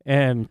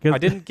 And I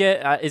didn't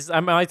get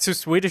am I too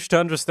Swedish to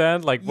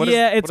understand? Like,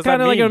 it's kind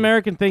of like an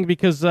American thing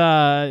because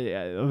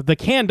the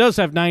can does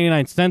have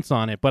 99 cents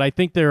on it, but I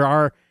think there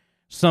are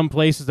some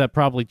places that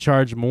probably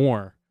charge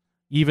more,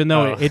 even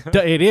though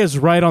it is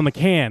right on the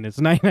can.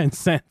 It's 99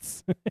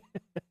 cents,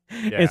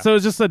 and so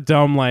it's just a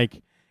dumb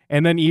like.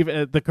 And then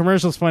even the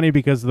commercial's funny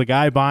because the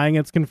guy buying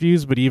it's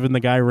confused, but even the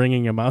guy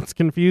ringing him out's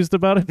confused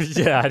about it.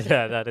 yeah,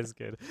 that is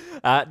good.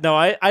 No,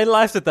 I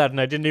laughed at that and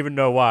I didn't even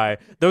know why.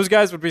 Those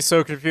guys would be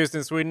so confused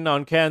in Sweden.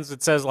 On cans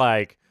it says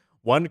like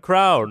 1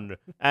 crown,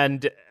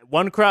 and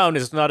 1 crown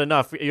is not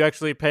enough. You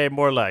actually pay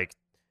more like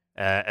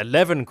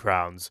 11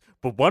 crowns.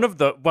 But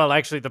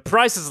the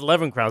price is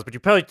 11 crowns, but you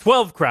pay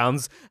 12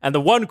 crowns, and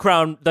the 1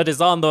 crown that is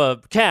on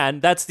the can,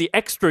 that's the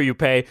extra you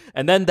pay,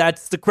 and then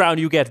that's the crown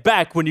you get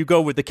back when you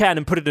go with the can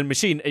and put it in the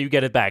machine, and you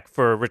get it back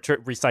for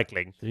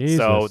recycling. Jesus.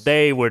 So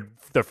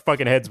their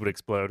fucking heads would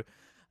explode.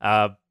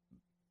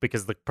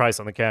 Because the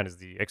price on the can is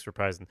the extra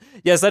price. And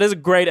yes, that is a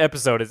great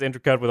episode. It's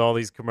intercut with all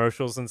these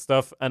commercials and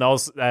stuff, and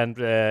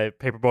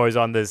Paperboy's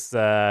on this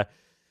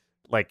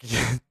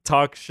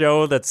talk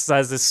show that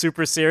has this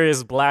super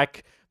serious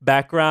black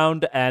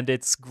background, and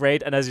it's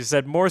great. And as you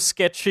said, more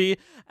sketchy,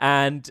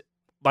 and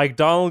like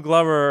Donald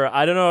Glover,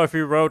 I don't know if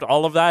he wrote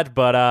all of that,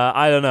 but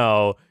I don't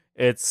know.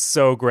 It's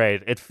so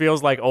great. It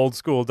feels like old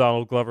school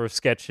Donald Glover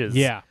sketches.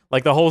 Yeah.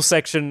 Like the whole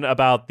section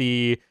about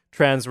the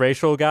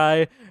transracial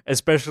guy,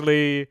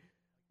 especially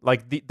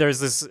like there's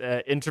this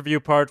interview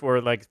part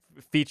where like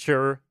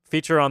feature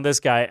on this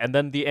guy, and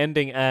then the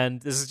ending,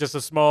 and this is just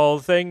a small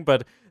thing,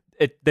 but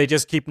they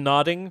just keep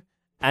nodding.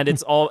 And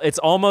it's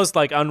almost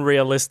like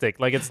unrealistic.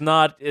 Like it's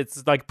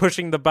like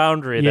pushing the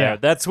boundary there.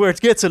 That's where it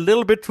gets a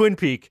little bit Twin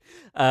Peak.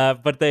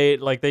 But they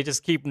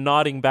just keep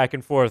nodding back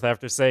and forth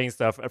after saying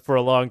stuff for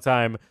a long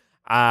time.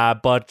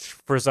 But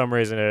for some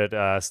reason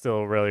it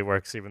still really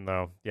works, even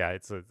though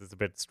it's a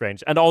bit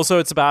strange. And also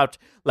it's about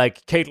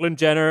like Caitlyn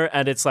Jenner,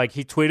 and it's like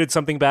he tweeted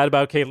something bad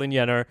about Caitlyn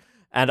Jenner,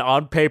 and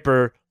on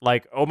paper,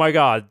 like, oh my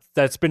god,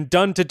 that's been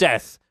done to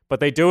death. But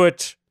they do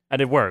it. And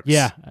it works.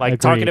 Yeah,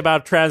 like talking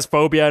about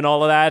transphobia and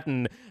all of that,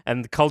 and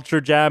culture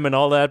jam and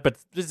all that, but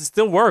it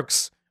still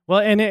works. Well,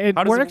 and it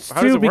works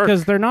too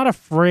because they're not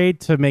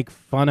afraid to make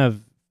fun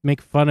of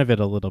it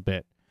a little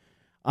bit.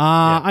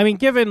 I mean,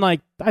 given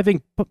like I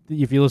think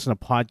if you listen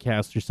to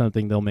podcasts or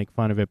something, they'll make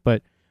fun of it.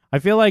 But I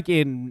feel like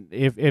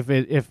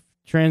if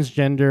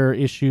transgender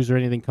issues or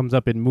anything comes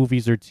up in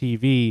movies or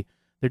TV,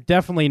 they're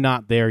definitely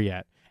not there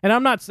yet.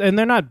 And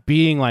they're not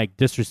being like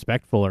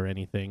disrespectful or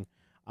anything.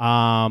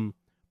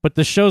 But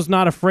the show's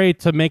not afraid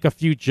to make a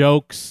few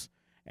jokes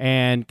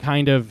and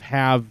kind of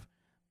have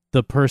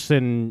the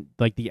person,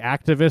 like the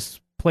activists,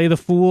 play the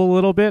fool a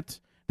little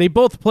bit. They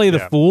both play the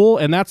fool,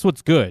 and that's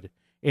what's good,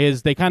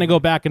 is they kind of go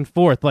back and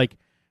forth. Like,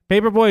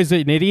 Paperboy is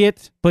an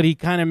idiot, but he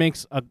kind of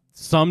makes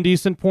some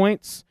decent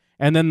points,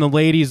 and then the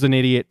lady's an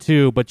idiot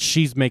too, but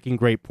she's making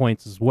great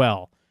points as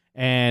well.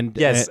 And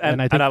yes,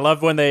 and I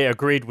love when they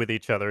agreed with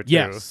each other too.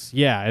 Yes,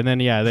 yeah, and then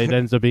it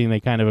ends up being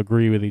they kind of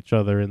agree with each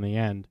other in the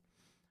end.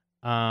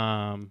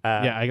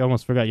 I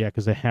almost forgot. Yeah,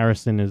 because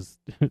Harrison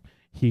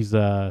he's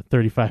a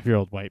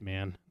 35-year-old white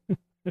man.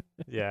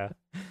 Yeah,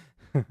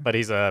 but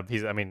he's what do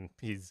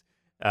you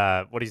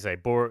say?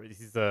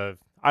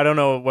 I don't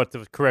know what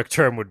the correct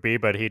term would be,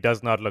 but he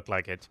does not look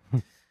like it.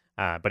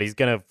 But he's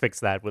gonna fix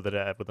that with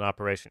an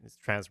operation. He's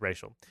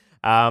transracial.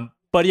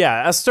 But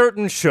yeah, a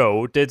certain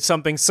show did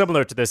something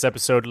similar to this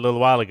episode a little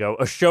while ago.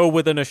 A show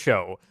within a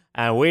show,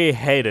 and we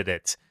hated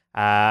it.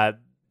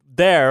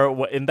 There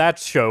in that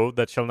show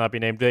that shall not be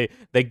named,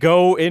 they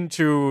go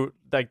into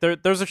like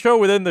there's a show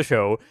within the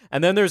show,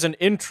 and then there's an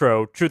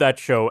intro to that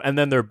show, and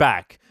then they're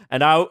back.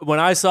 And when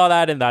I saw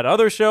that in that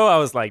other show, I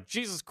was like,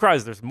 Jesus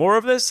Christ, there's more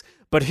of this.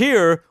 But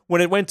here, when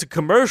it went to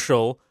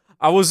commercial,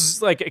 I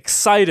was like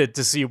excited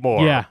to see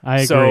more. Yeah, I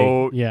agree.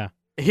 So yeah,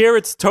 here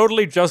it's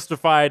totally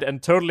justified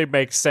and totally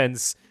makes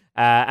sense,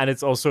 and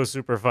it's also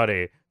super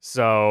funny.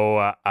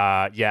 So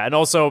and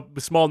also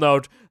small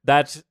note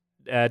that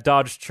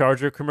Dodge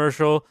Charger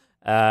commercial,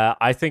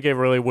 I think it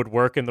really would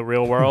work in the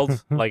real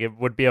world. Like it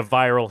would be a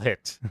viral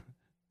hit.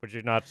 Would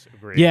you not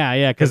agree?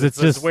 Yeah, because it's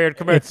just weird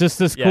commercial. It's just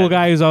this cool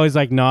guy who's always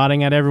like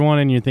nodding at everyone,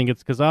 and you think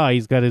it's because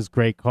he's got his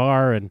great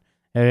car and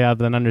they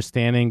have an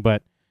understanding,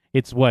 but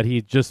it's what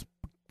he just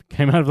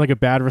came out of like a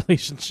bad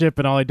relationship,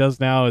 and all he does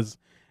now is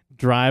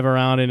drive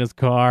around in his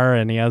car,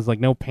 and he has like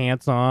no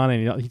pants on,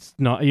 and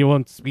he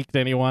won't speak to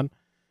anyone.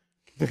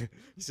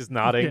 He's just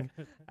nodding,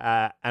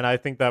 and I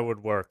think that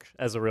would work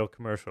as a real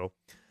commercial.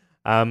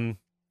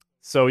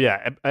 So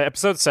yeah,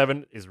 episode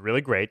 7 is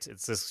really great.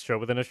 It's this show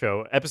within a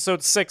show.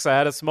 Episode 6, I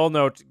had a small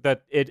note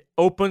that it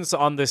opens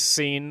on this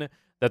scene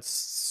that's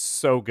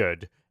so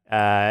good.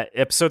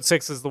 Episode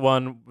 6 is the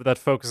one that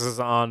focuses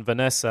on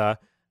Vanessa,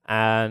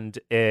 and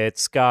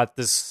it's got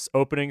this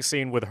opening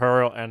scene with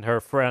her and her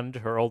friend,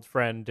 her old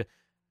friend,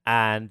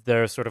 and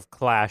their sort of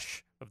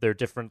clash of their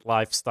different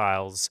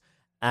lifestyles.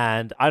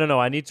 And I don't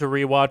know, I need to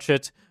rewatch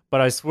it, but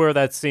I swear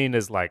that scene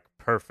is like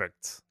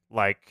perfect.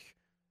 Like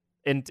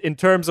in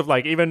terms of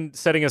like even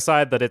setting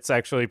aside that it's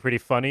actually pretty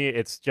funny,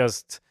 it's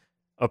just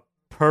a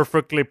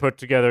perfectly put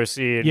together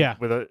scene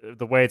with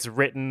the way it's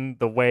written,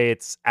 the way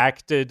it's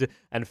acted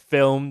and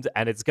filmed,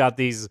 and it's got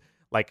these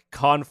like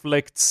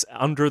conflicts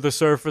under the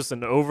surface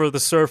and over the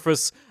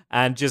surface,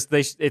 and just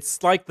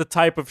it's like the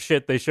type of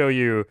shit they show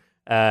you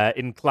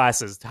in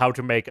classes, how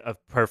to make a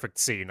perfect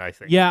scene, I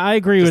think. Yeah, I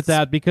agree with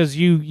that, because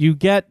you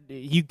get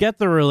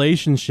the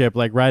relationship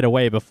like right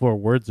away before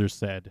words are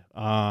said.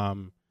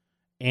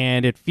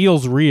 And it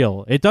feels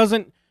real. It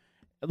doesn't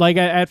like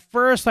at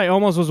first I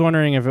almost was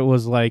wondering if it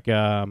was like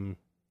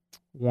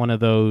one of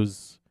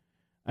those.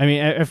 I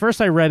mean, at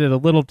first I read it a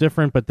little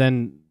different, but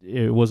then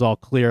it was all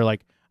clear.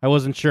 Like I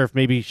wasn't sure if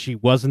maybe she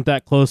wasn't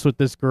that close with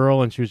this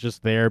girl and she was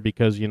just there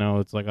because,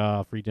 it's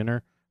like free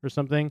dinner or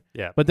something.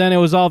 Yeah. But then it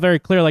was all very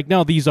clear, like,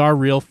 no, these are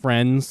real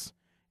friends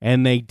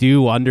and they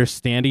do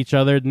understand each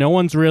other. No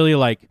one's really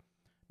like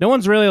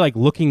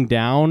looking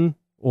down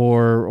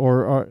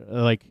or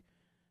like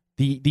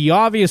the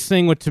obvious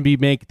thing would to be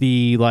make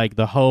the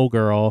hoe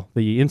girl,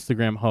 the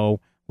Instagram hoe,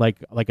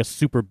 like a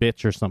super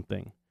bitch or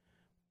something.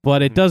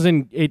 But it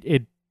doesn't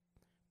it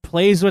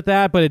plays with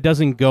that, but it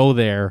doesn't go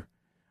there.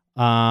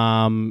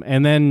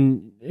 And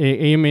then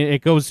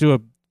it goes to a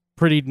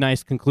pretty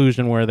nice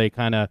conclusion where they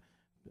kind of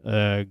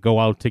go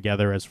out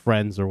together as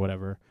friends or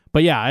whatever.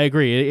 But yeah, I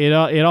agree. It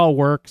all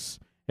works.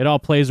 It all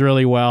plays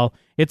really well.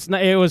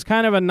 It was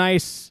kind of a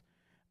nice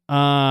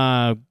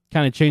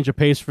kind of change of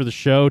pace for the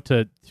show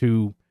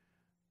to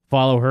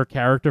follow her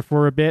character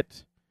for a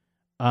bit.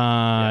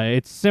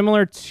 It's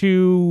similar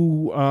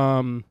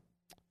to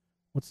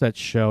what's that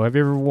show? Have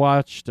you ever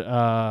watched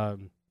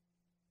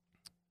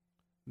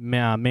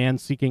Man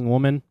Seeking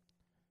Woman?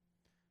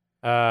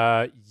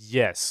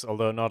 Yes,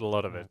 although not a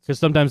lot of it. Because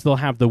sometimes they'll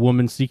have the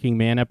Woman Seeking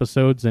Man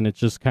episodes, and it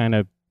just kind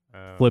of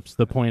flips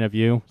the point of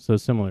view. So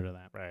similar to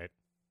that. Right.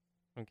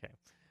 Okay.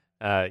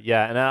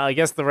 Yeah, and I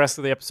guess the rest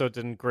of the episode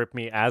didn't grip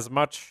me as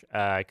much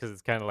because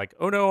it's kind of like,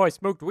 oh no, I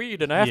smoked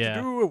weed and I have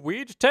to do a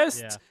weed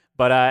test. Yeah.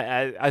 But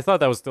I thought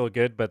that was still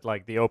good. But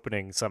like the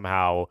opening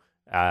somehow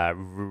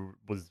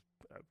was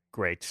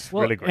great,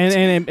 really great.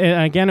 And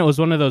again, it was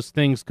one of those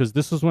things because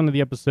this was one of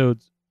the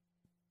episodes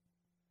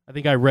I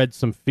think I read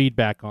some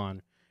feedback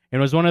on. And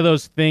it was one of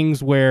those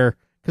things where,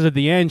 because at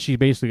the end, she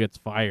basically gets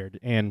fired.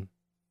 And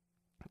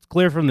it's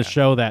clear from the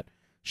show that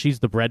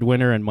she's the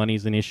breadwinner and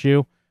money's an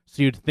issue.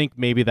 So you'd think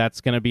maybe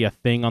that's going to be a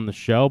thing on the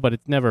show, but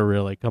it never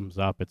really comes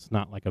up. It's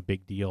not like a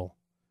big deal.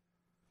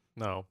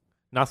 No.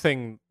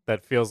 Nothing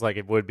that feels like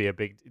it would be a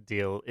big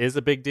deal is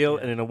a big deal.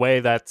 And in a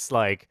way that's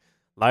like,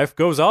 life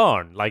goes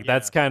on. Like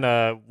that's kind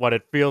of what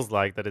it feels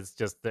like, that it's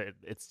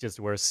just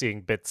we're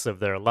seeing bits of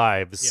their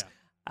lives.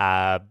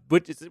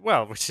 Which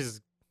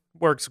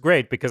works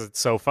great because it's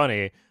so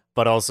funny,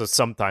 but also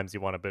sometimes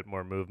you want a bit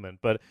more movement.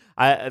 But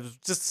I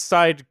just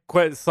side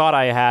thought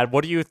I had,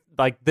 what do you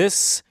like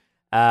this?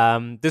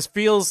 This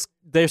feels,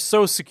 they're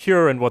so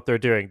secure in what they're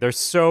doing. They're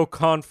so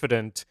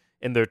confident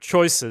in their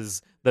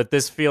choices that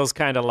this feels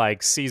kind of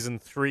like season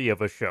 3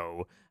 of a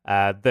show.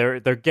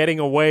 They're getting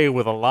away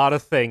with a lot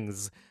of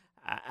things,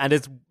 and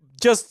it's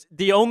just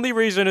the only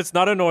reason it's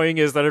not annoying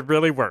is that it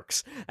really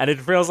works, and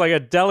it feels like a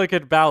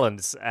delicate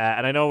balance.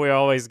 And I know we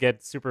always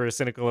get super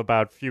cynical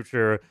about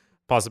future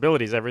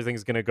possibilities.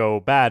 Everything's gonna go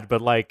bad, but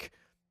like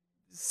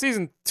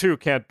season 2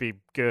 can't be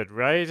good,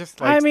 right?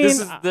 Just like, I mean,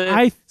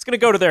 it's gonna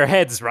go to their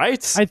heads,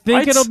 right? I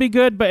think it'll be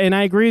good, but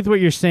I agree with what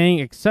you're saying,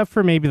 except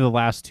for maybe the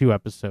last 2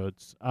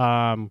 episodes.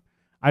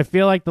 I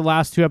feel like the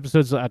last 2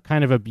 episodes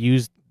kind of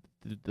abused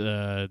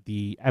the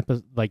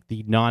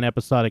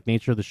non-episodic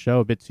nature of the show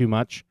a bit too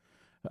much.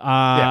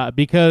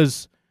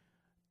 Because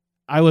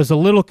I was a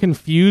little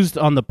confused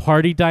on the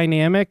party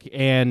dynamic,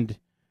 and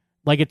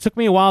like it took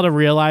me a while to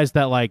realize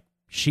that like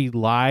she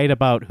lied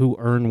about who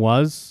Ern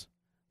was.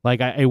 Like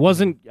I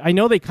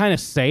know they kind of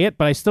say it,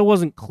 but I still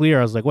wasn't clear.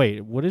 I was like,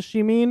 wait, what does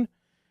she mean?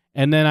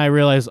 And then I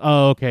realized,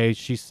 oh, okay,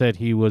 she said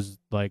he was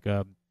like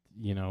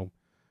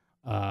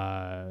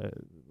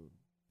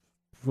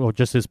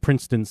just his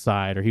Princeton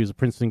side, or he was a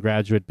Princeton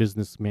graduate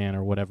businessman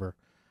or whatever.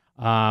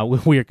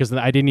 Weird, because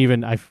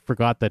I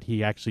forgot that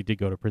he actually did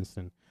go to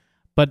Princeton.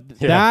 But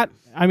that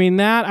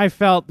I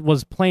felt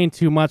was playing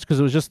too much because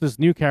it was just this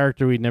new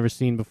character we'd never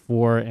seen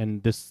before,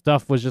 and this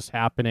stuff was just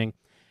happening.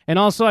 And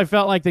also I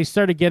felt like they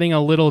started getting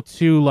a little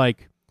too,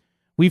 like,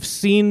 we've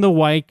seen the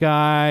white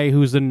guy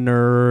who's a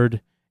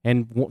nerd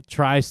and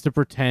tries to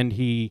pretend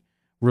he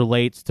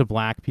relates to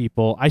black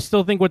people. I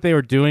still think what they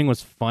were doing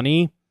was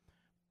funny,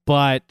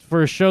 but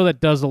for a show that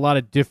does a lot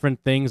of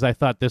different things, I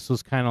thought this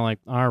was kind of like,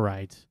 all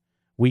right,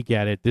 we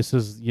get it. This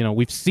is,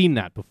 we've seen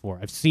that before.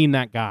 I've seen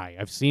that guy.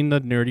 I've seen the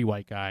nerdy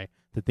white guy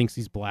that thinks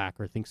he's black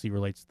or thinks he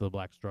relates to the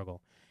black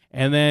struggle.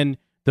 And then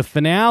the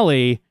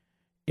finale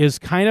is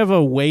kind of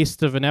a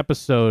waste of an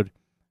episode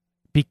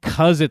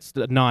because it's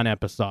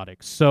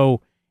non-episodic.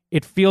 So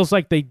it feels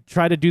like they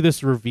try to do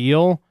this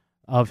reveal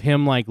of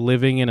him like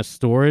living in a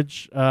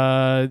storage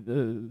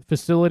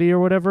facility or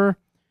whatever,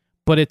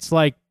 but it's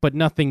like, but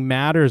nothing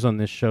matters on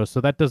this show. So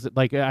that doesn't,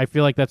 like, I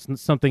feel like that's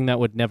something that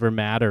would never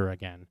matter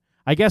again.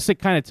 I guess it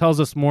kind of tells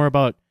us more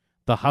about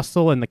the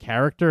hustle and the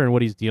character and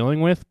what he's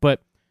dealing with,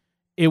 but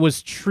it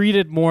was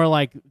treated more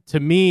like, to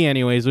me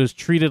anyways, it was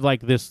treated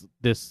like this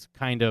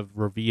kind of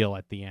reveal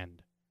at the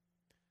end.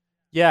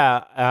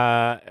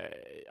 Yeah,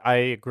 I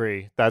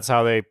agree. That's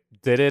how they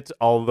did it,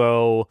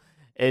 although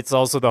it's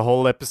also, the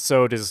whole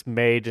episode is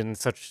made in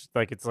such,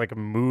 like, it's like a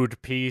mood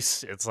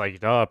piece. It's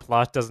like,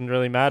 plot doesn't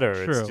really matter.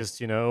 True. It's just,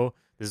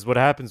 this is what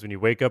happens when you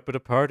wake up at a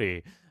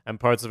party. And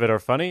parts of it are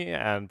funny,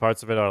 and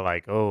parts of it are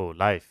like, oh,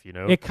 life,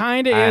 It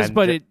kind of is,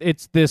 but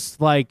it's this,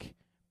 like,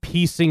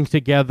 piecing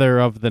together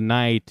of the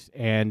night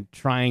and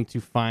trying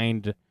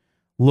to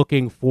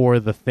looking for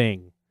the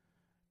thing.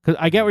 Because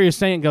I get what you're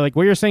saying. Like,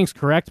 what you're saying is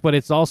correct, but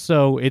it's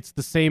the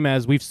same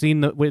as we've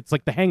seen. It's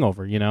like The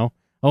Hangover,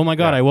 Oh, my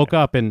God, I woke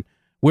up, and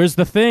where's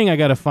the thing I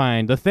got to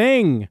find? The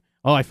thing!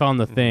 Oh, I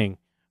found the thing.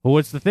 Well,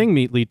 what's the thing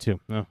lead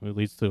to? Well, it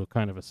leads to a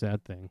kind of a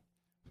sad thing.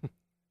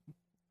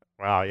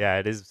 Wow, yeah,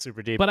 it is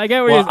super deep. But I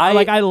get where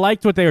I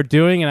liked what they were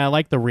doing, and I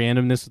like the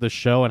randomness of the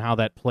show and how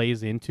that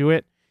plays into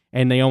it.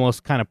 And they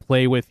almost kind of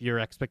play with your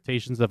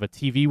expectations of a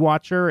TV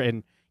watcher,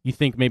 and you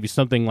think maybe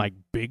something like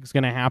big's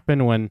gonna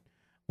happen when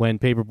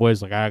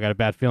Paperboy's like, I got a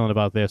bad feeling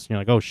about this, and you're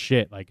like, oh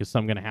shit, like, is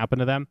something gonna happen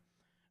to them?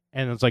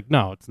 And it's like,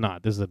 no, it's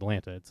not. This is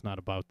Atlanta. It's not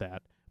about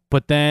that.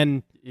 But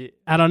then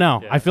I don't know.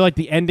 Yeah. I feel like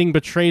the ending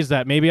betrays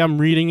that. Maybe I'm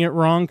reading it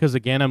wrong because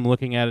again, I'm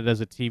looking at it as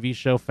a TV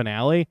show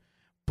finale,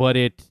 but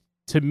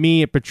to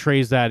me it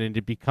betrays that and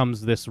it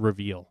becomes this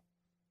reveal.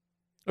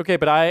 Okay,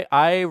 but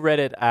I read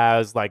it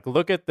as like,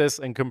 look at this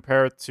and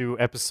compare it to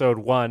episode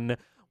 1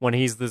 when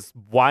he's this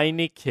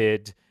whiny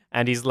kid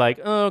and he's like,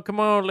 oh, come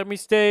on, let me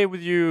stay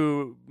with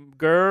you,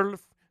 girl.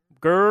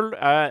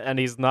 And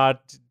he's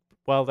not,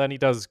 well, then he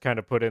does kind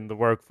of put in the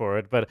work for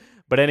it. But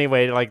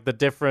anyway, like the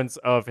difference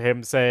of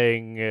him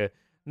saying,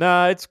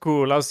 nah, it's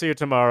cool, I'll see you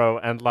tomorrow,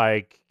 and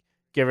like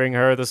giving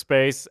her the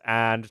space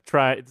and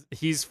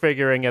he's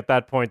figuring at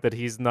that point that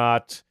he's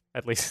not,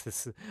 at least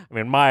this, I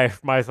mean, my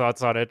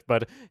thoughts on it,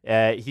 but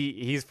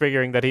he's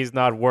figuring that he's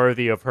not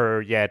worthy of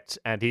her yet,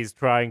 and he's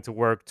trying to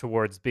work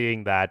towards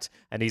being that,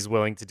 and he's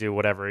willing to do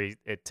whatever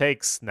it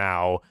takes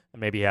now.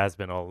 Maybe he has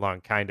been all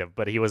along, kind of,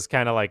 but he was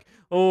kind of like,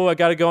 oh, I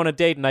gotta go on a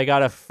date, and I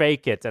gotta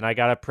fake it, and I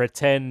gotta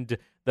pretend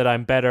that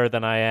I'm better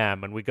than I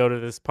am, and we go to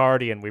this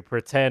party, and we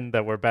pretend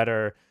that we're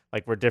better,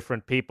 like we're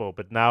different people,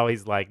 but now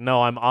he's like,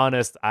 no, I'm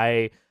honest,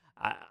 I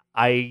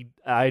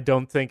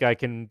don't think I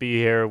can be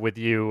here with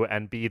you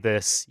and be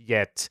this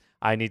yet.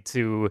 I need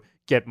to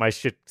get my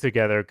shit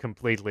together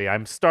completely.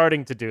 I'm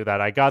starting to do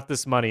that. I got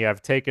this money.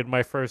 I've taken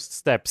my first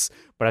steps,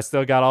 but I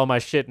still got all my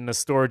shit in a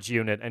storage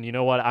unit. And you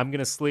know what? I'm going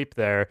to sleep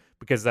there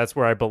because that's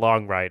where I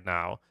belong right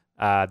now.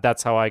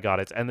 That's how I got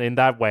it. And in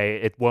that way,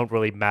 it won't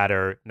really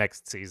matter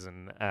next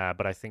season.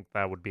 But I think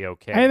that would be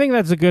okay. I think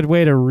that's a good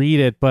way to read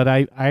it, but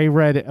I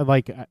read it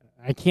like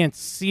I can't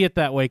see it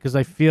that way because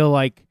I feel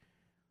like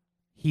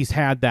he's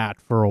had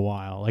that for a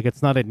while. Like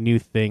it's not a new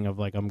thing of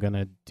like I'm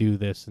gonna do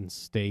this and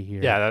stay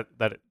here. Yeah,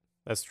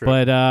 that's true.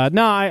 But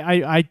no,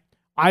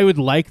 I would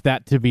like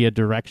that to be a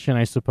direction.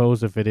 I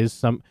suppose if it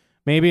is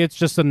maybe it's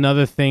just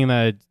another thing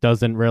that it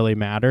doesn't really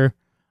matter.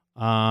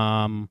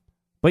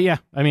 But yeah,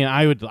 I mean,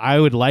 I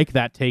would like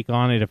that take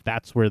on it if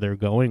that's where they're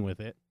going with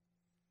it.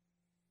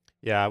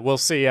 Yeah, we'll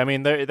see. I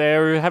mean,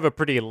 they have a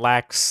pretty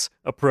lax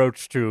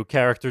approach to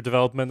character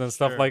development and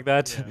stuff like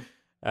that. Yeah.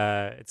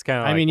 It's kind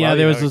of. I mean, yeah,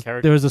 there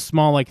was a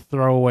small like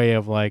throwaway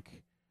of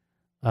like,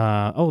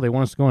 oh, they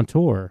want us to go on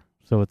tour,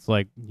 so it's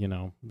like, you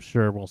know, I'm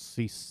sure we'll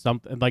see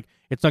something. Like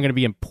it's not going to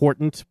be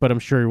important, but I'm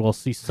sure we'll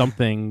see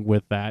something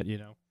with that. You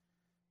know,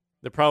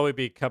 they'll probably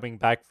be coming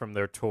back from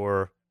their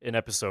tour in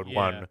episode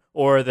 1,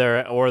 or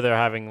they're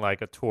having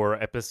like a tour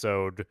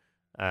episode.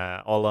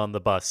 All on the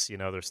bus, you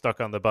know, they're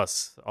stuck on the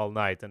bus all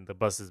night, and the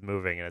bus is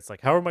moving, and it's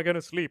like, how am I going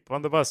to sleep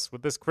on the bus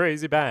with this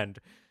crazy band?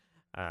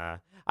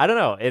 I don't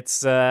know.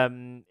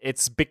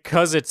 It's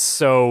because it's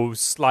so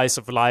slice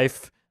of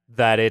life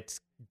that it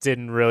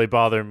didn't really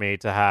bother me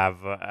to have.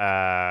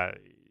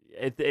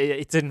 It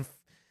didn't.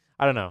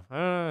 I don't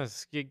know.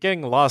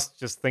 Getting lost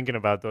just thinking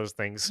about those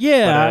things.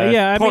 Yeah, but,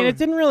 yeah. I mean, it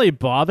didn't really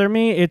bother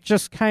me. It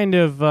just kind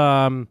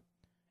of.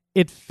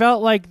 It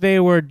felt like they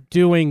were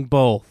doing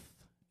both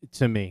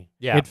to me.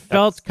 Yeah, it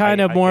felt kind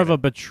of more of a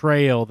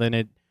betrayal than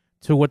it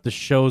to what the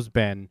show's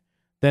been.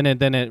 Then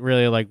it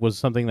really like was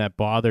something that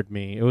bothered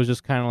me. It was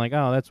just kind of like,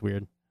 oh, that's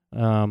weird.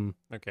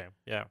 Okay,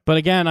 yeah. But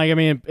again, I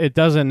mean, it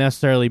doesn't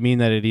necessarily mean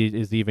that it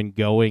is even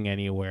going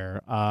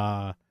anywhere.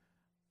 I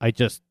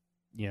just,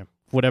 for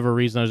whatever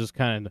reason,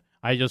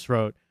 I just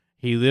wrote,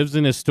 he lives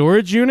in a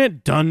storage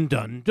unit. Dun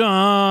dun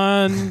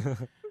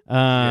dun.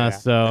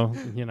 So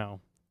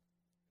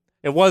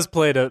it was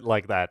played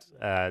like that.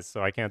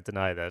 So I can't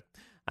deny that.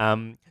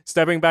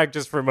 Stepping back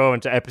just for a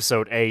moment to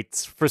episode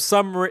 8, for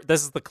some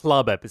this is the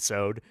club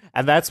episode,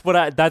 and that's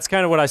kind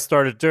of what I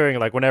started doing.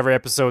 Like whenever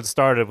episode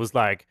started, was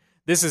like,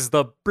 this is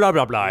the blah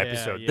blah blah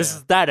episode. Yeah. This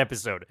is that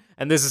episode,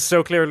 and this is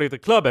so clearly the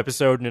club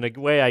episode. And in a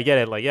way, I get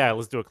it. Like, yeah,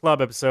 let's do a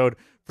club episode.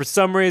 For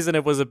some reason,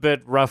 it was a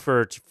bit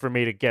rougher for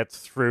me to get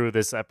through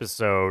this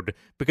episode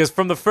because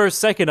from the first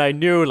second, I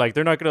knew like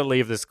they're not going to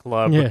leave this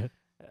club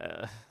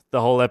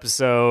the whole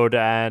episode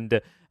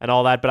and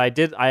all that. But I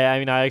did. I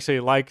mean, I actually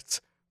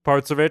liked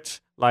parts of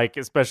it, like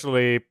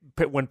especially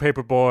when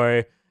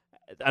Paperboy,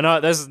 I know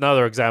this is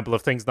another example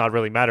of things not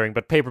really mattering,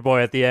 but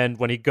Paperboy at the end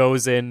when he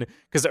goes in,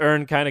 because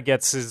Earn kind of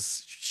gets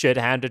his shit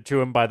handed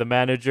to him by the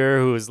manager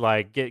who's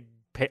like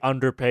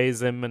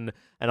underpays him and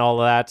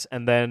all of that,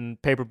 and then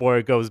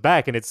Paperboy goes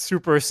back and it's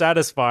super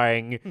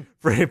satisfying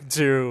for him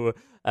to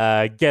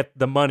get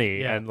the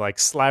money and like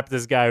slap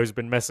this guy who's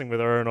been messing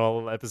with Earn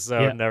all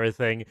episode and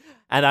everything.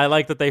 And I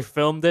like that they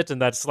filmed it,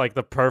 and that's like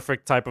the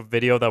perfect type of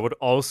video that would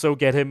also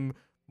get him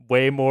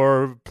way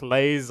more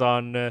plays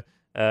on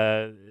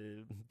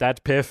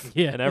that piff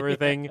and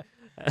everything.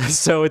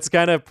 So it's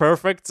kind of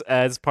perfect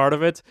as part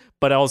of it,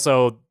 but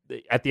also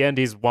at the end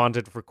he's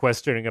wanted for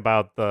questioning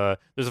about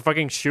there's a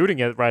fucking shooting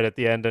right at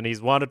the end, and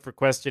he's wanted for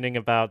questioning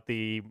about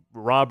the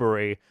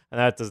robbery, and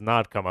that does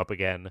not come up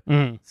again.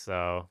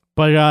 So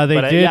but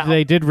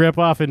they did rip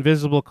off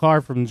Invisible Car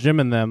from Jim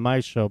and Them,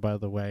 my show, by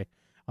the way.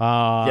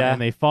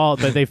 And they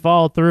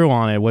followed through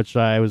on it, which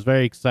I was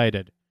very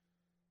excited.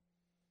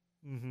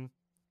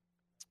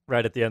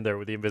 Right at the end there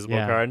with the Invisible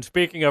Car. And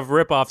speaking of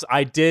ripoffs,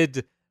 I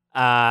did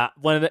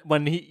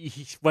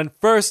when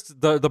first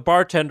the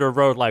bartender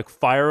wrote like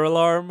fire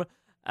alarm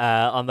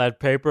on that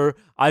paper,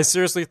 I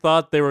seriously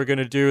thought they were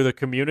gonna do the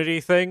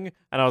Community thing,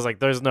 and I was like,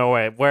 there's no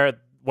way. Where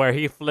where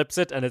he flips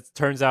it and it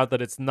turns out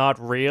that it's not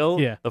real,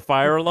 Yeah. the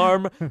fire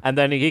alarm, and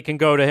then he can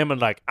go to him and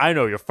like, I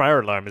know your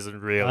fire alarm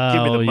isn't real.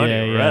 Give me the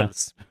money or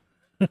else.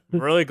 I'm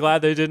really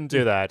glad they didn't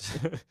do that.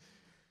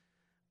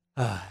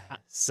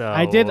 So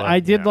I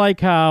did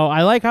like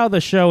how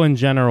the show in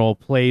general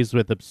plays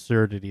with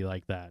absurdity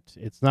like that.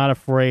 It's not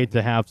afraid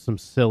to have some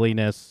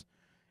silliness.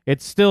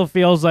 It still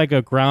feels like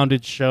a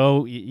grounded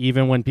show,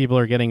 even when people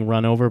are getting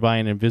run over by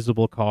an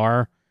invisible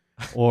car,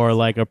 or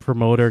like a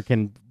promoter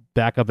can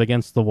back up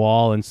against the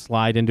wall and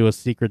slide into a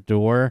secret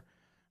door.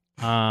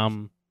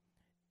 And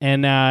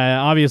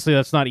obviously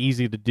that's not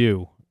easy to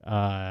do.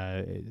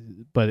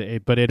 But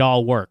it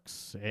all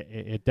works.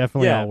 It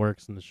definitely all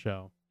works in the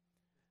show.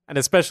 And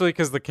especially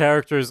because the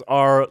characters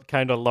are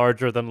kind of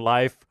larger than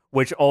life,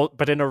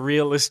 but in a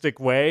realistic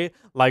way.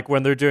 Like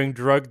when they're doing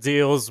drug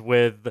deals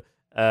with,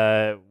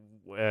 they're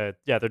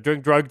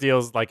doing drug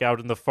deals like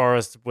out in the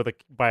forest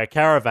by a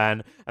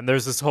caravan. And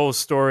there's this whole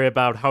story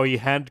about how he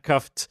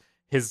handcuffed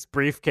his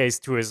briefcase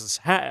to his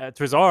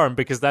arm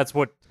because that's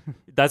what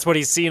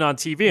he's seen on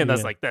TV, and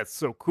that's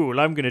so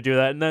cool. I'm gonna do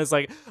that, and then it's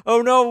like,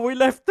 oh no, we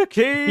left the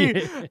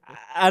key.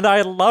 And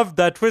I loved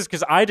that twist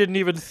because I didn't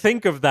even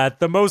think of that.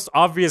 The most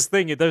obvious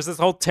thing. There's this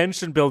whole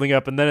tension building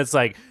up, and then it's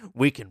like,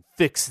 we can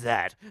fix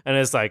that, and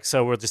it's like,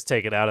 so we'll just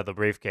take it out of the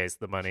briefcase,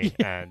 the money,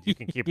 and you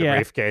can keep the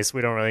briefcase.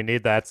 We don't really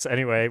need that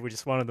anyway. We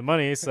just wanted the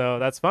money, so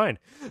that's fine.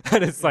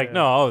 And it's like,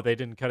 no, they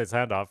didn't cut his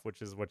hand off,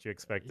 which is what you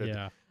expected.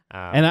 Yeah.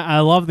 And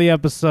I love the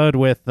episode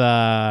with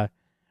Ern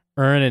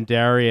and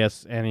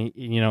Darius, and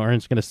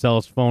Ern's going to sell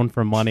his phone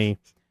for money,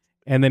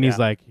 and then he's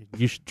like,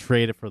 "You should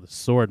trade it for the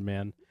sword,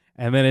 man."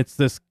 And then it's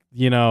this,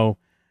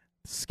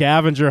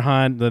 scavenger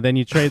hunt. Then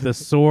you trade the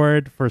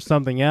sword for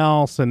something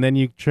else, and then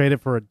you trade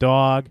it for a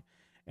dog,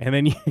 and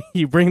then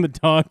you bring the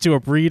dog to a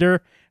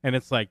breeder, and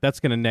it's like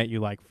that's going to net you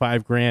like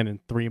 $5,000 in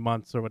 3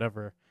 months or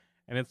whatever.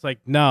 And it's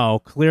like,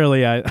 no,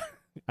 clearly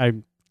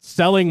I'm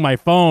selling my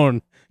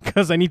phone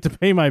because I need to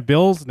pay my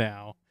bills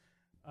now.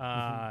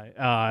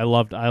 I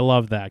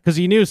loved that because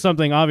he knew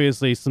something.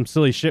 Obviously, some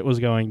silly shit was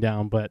going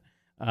down, but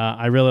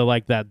I really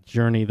liked that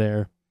journey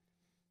there.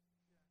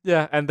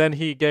 Yeah, and then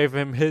he gave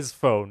him his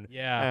phone.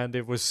 Yeah, and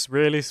it was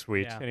really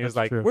sweet. Yeah, and he was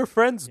like, true. "We're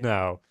friends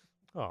now."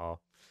 Oh,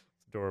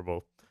 it's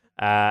adorable.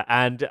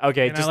 And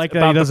okay, and just I like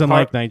that he doesn't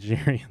like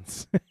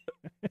Nigerians.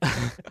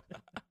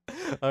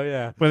 Oh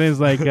yeah, but he's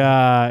like,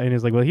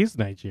 well, he's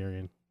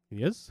Nigerian.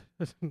 He is.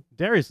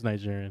 Darius is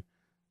Nigerian.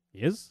 He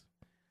is.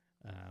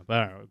 But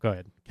I don't know, go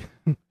ahead.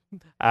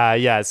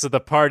 So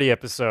the party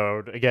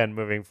episode again.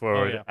 Moving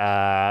forward.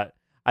 I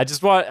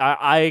just want.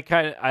 I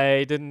kind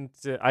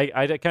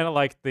of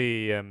liked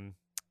the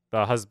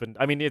husband.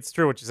 I mean, it's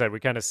true what you said. We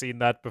kind of seen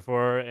that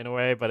before in a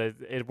way, but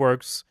it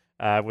works.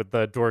 With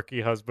the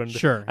dorky husband.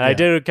 Sure. And I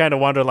did kind of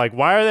wonder, like,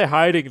 why are they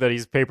hiding that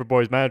he's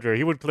Paperboy's manager?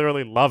 He would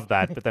clearly love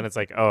that, but then it's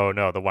like, oh,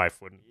 no, the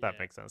wife wouldn't. That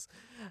makes sense.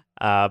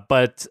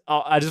 But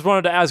I just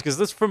wanted to ask, is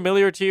this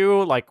familiar to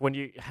you? Like, when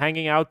you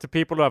hanging out to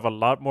people who have a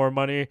lot more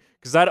money?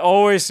 Because that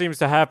always seems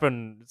to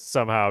happen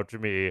somehow to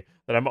me,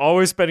 that I'm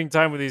always spending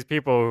time with these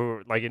people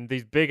who, like, in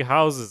these big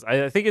houses.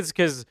 I think it's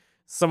because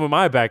some of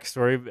my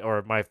backstory,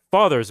 or my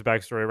father's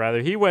backstory,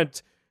 rather, he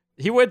went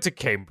to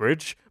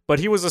Cambridge, but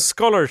he was a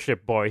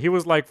scholarship boy. He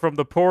was like from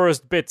the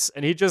poorest bits,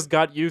 and he just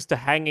got used to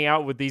hanging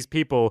out with these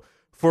people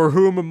for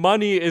whom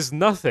money is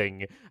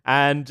nothing.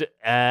 And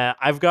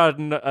I've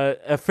gotten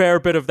a fair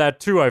bit of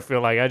that too, I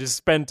feel like. I just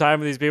spend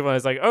time with these people, and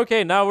it's like,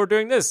 okay, now we're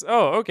doing this.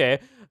 Oh, okay.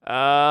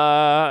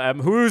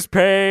 Who's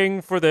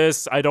paying for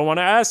this? I don't want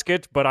to ask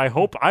it, but I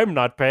hope I'm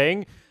not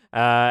paying.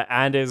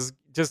 And is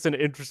just an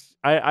interest.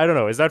 I don't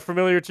know. Is that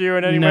familiar to you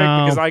in any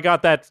way? Because I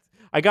got that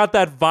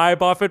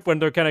vibe off it when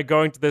they're kind of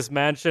going to this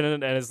mansion,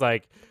 and it's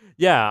like,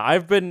 yeah,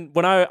 I've been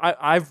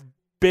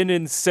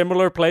in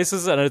similar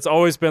places, and it's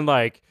always been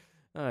like,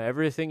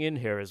 everything in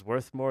here is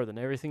worth more than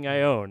everything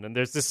I own. And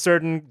there's this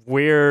certain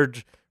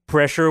weird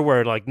pressure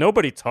where like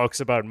nobody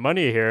talks about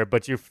money here,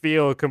 but you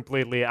feel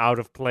completely out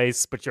of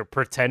place, but you're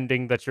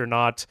pretending that you're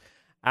not.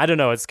 I don't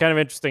know. It's kind of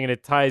interesting, and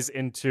it ties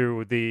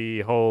into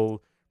the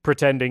whole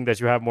pretending that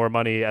you have more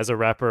money as a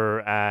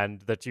rapper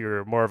and that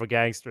you're more of a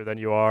gangster than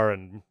you are,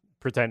 and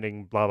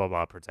pretending, blah, blah,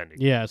 blah, pretending.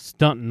 Yeah,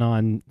 stunting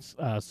on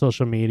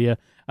social media.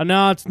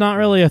 No, it's not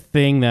really a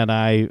thing that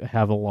I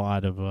have a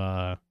lot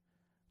of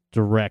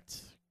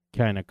direct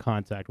kind of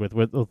contact with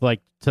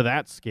like to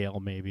that scale,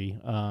 maybe.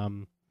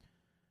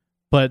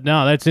 But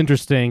no, that's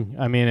interesting.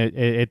 I mean,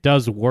 it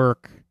does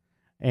work,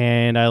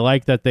 and I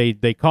like that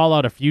they call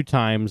out a few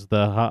times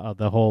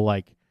the whole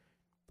like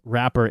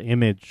rapper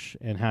image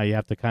and how you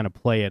have to kind of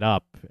play it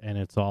up, and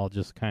it's all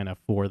just kind of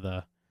for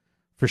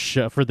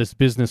this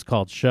business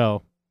called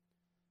show.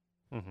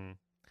 Mm-hmm.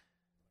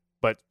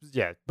 But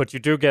you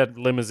do get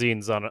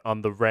limousines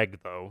on the reg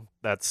though.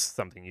 That's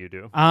something you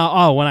do. When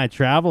I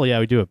travel, yeah,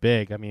 we do it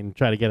big. I mean,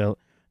 try to get a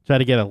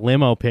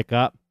limo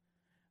pickup.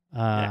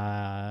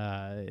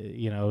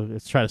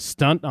 Let's try to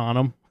stunt on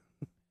them.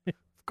 Of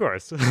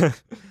course,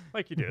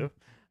 like you do.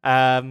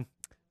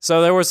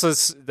 So there was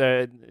this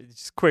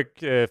just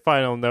quick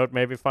final note,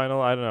 maybe final.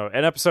 I don't know.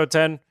 In episode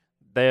 10,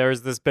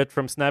 there's this bit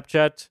from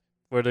Snapchat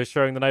where they're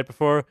showing the night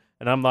before,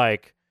 and I'm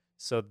like,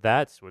 so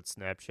that's what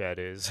Snapchat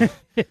is.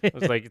 I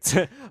was like,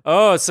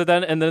 oh, so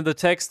then, and then the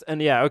text,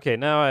 and yeah, okay,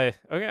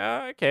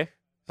 okay.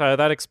 So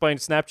that explained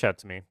Snapchat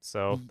to me,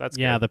 so that's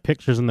yeah, good. the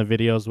pictures and the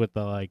videos with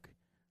the like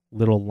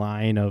little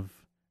line of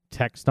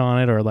text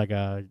on it or like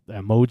a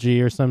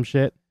emoji or some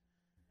shit.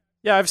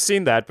 Yeah, I've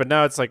seen that, but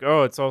now it's like,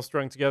 oh, it's all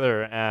strung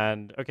together,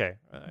 and okay,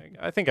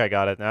 I think I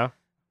got it now.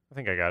 I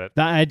think I got it.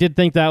 I did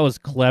think that was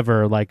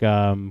clever, like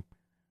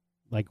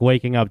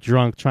waking up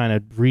drunk, trying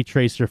to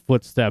retrace your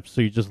footsteps,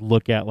 so you just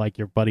look at like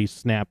your buddy's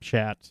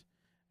Snapchat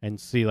and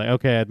see like,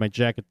 okay, I had my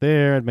jacket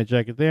there, and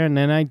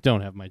then I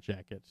don't have my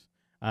jacket.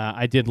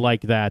 I did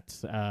like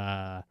that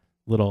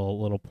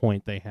little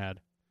point they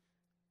had.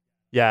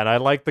 Yeah, and I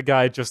like the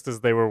guy just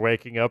as they were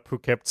waking up who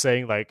kept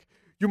saying like,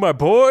 "You my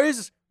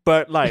boys,"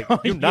 but like,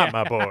 "You not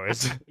my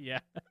boys." Yeah,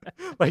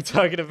 like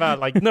talking about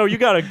like, no, you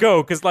gotta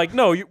go because like,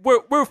 no,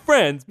 we're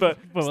friends, but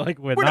like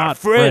we're not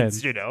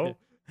friends, you know.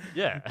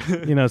 Yeah.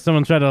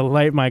 Someone tried to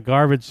light my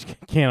garbage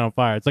can on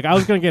fire. It's like I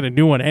was gonna get a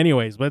new one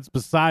anyways, but it's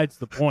besides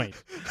the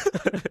point.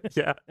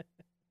 Yeah.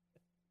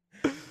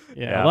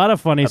 Yeah, a lot of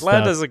funny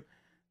Atlanta's stuff.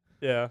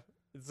 Yeah.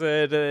 It's,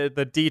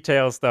 the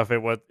detail stuff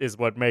is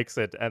what makes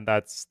it, and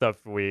that's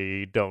stuff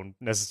we don't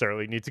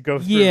necessarily need to go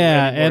through.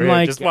 Yeah, anymore. and Here,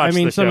 like just watch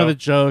some show. of the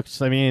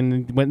jokes. I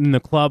mean, when in the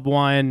club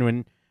one,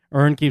 when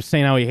Ern keeps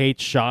saying how he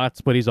hates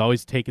shots, but he's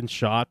always taking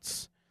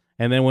shots,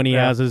 and then when he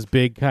has his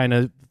big kind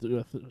of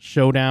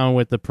showdown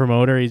with the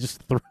promoter, he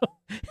just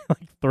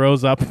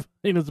throws up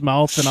in his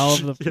mouth and all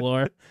over the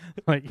floor.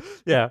 Like,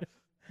 yeah.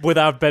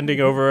 Without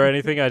bending over or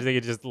anything, I think he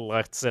just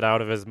lets it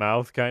out of his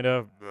mouth, kind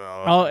of.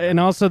 Oh, and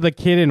also the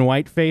kid in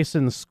whiteface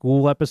in the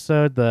school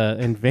episode,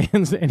 in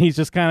Vans, and he's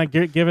just kind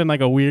of giving like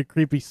a weird,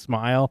 creepy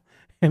smile,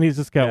 and he's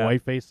just got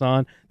whiteface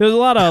on. There's a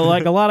lot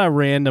of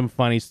random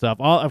funny stuff.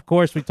 Of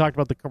course, we talked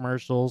about the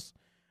commercials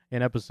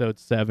in episode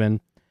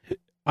 7.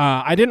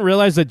 I didn't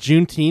realize that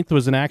Juneteenth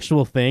was an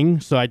actual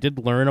thing, so I did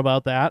learn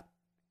about that.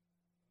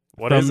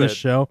 What from is this it?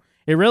 show.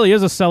 It really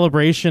is a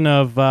celebration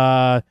of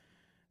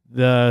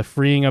the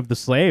freeing of the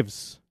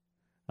slaves.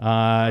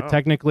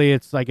 Technically,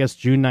 it's, I guess,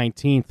 June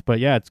 19th, but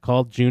yeah, it's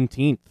called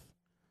Juneteenth.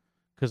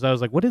 Because I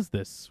was like, what is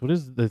this? What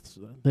is this?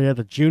 They had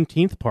a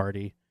Juneteenth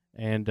party,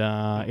 and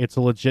it's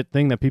a legit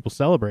thing that people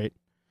celebrate.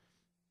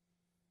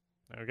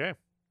 Okay.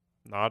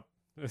 Not.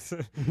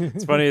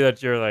 It's funny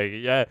that you're like,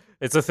 yeah,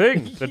 it's a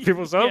thing that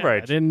people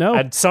celebrate. I didn't know.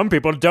 And some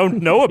people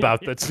don't know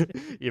about it,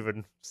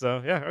 even.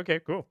 So, yeah,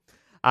 okay, cool.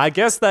 I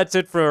guess that's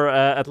it for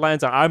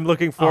Atlanta. I'm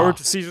looking forward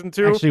to season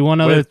 2. Actually,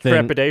 one other thing.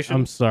 Trepidation.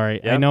 I'm sorry.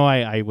 Yeah. I know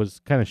I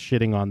was kind of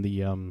shitting on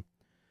the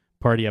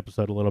party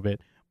episode a little bit,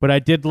 but I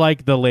did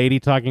like the lady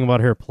talking about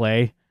her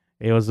play.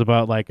 It was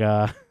about like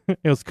it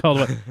was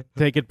called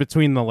 "Take It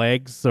Between the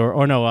Legs"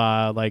 or no,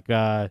 like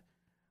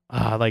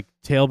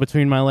 "Tail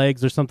Between My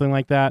Legs" or something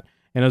like that.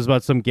 And it was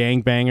about some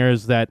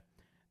gangbangers that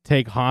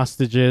take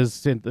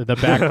hostages in the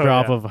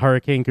backdrop of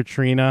Hurricane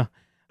Katrina,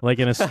 like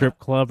in a strip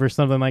club or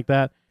something like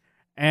that.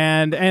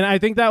 And I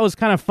think that was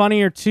kind of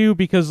funnier too,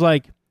 because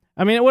like,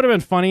 I mean, it would have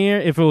been funnier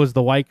if it was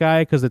the white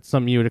guy, because it's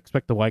something you would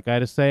expect the white guy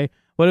to say.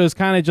 But it was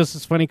kind of just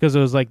as funny because it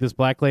was like this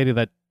black lady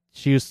that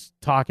she was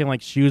talking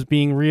like she was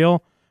being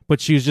real, but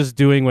she was just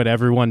doing what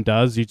everyone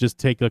does. You just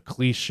take a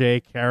cliche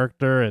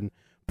character and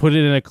put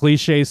it in a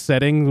cliche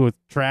setting with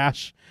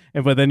trash,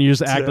 but then you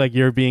just act like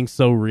you're being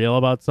so real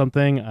about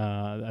something.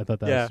 I thought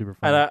that was super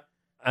funny.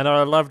 And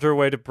I loved her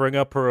way to bring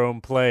up her own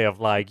play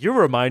of like, you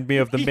remind me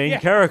of the main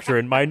character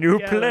in my new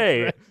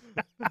play.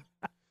 Right.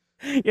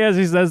 Yeah,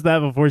 she says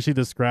that before she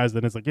describes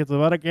it. It's like, it's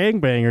about a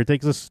gangbanger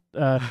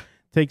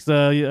takes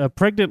a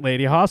pregnant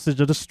lady hostage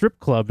at a strip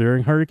club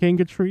during Hurricane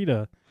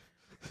Katrina.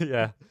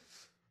 Yeah.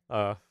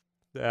 I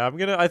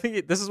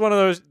think this is one of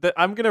those that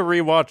I'm gonna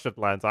rewatch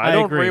Atlanta. I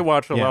don't agree.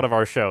 rewatch a lot of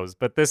our shows,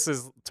 but this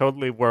is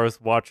totally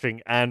worth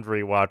watching and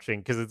rewatching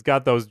because it's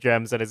got those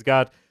gems and it's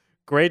got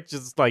great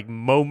just like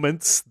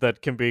moments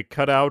that can be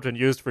cut out and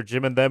used for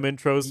Jim and Them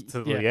intros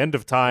to the end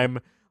of time,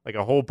 like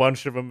a whole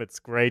bunch of them. It's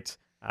great.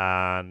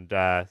 And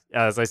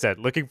as I said,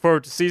 looking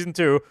forward to season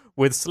 2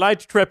 with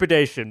slight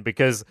trepidation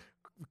because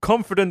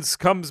confidence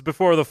comes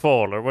before the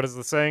fall, or what is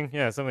the saying?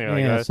 Yeah, something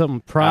like that. Something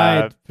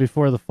pride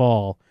before the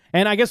fall.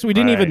 And I guess we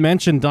didn't even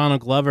mention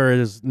Donald Glover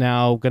is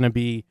now going to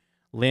be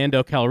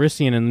Lando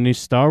Calrissian in the new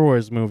Star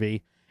Wars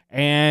movie.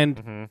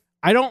 And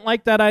I don't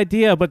like that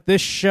idea, but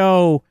this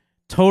show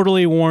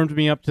totally warmed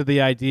me up to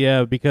the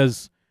idea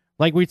because,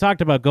 like we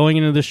talked about, going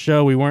into this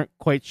show, we weren't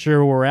quite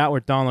sure where we're at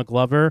with Donald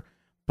Glover,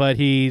 but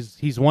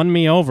he's won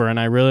me over, and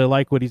I really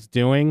like what he's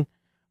doing.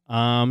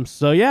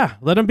 So yeah,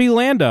 let him be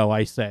Lando,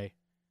 I say.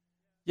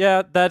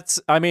 Yeah, that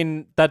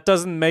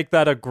doesn't make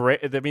that a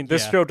great. I mean,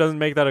 this show doesn't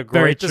make that a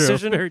great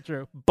decision. Very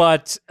true.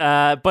 But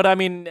I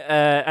mean,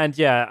 and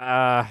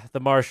yeah, The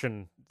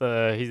Martian.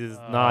 He's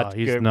not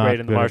great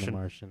in The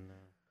Martian.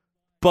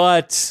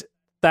 But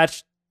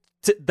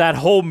that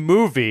whole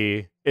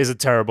movie is a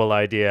terrible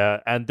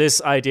idea, and this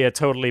idea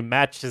totally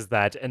matches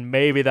that, and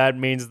maybe that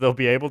means they'll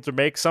be able to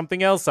make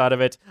something else out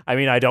of it. I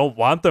mean, I don't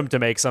want them to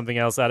make something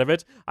else out of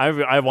it.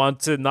 I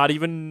want to not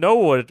even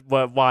know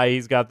why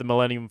he's got the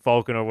Millennium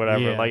Falcon or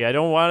whatever. Yeah. Like, I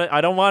don't want it.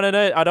 I don't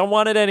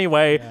want it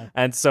anyway. Yeah.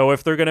 And so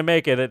if they're gonna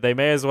make it, they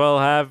may as well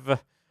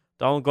have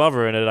Donald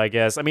Glover in it, I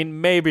guess. I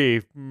mean,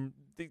 maybe.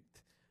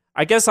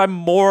 I guess I'm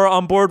more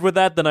on board with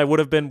that than I would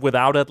have been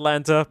without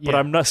Atlanta, but Yeah.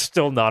 I'm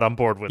still not on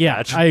board with Yeah,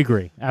 that. I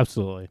agree.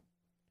 Absolutely.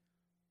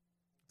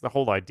 The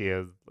whole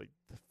idea is like,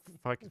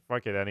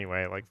 fuck it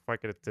anyway. Like,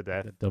 fuck it to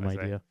death. Dumb I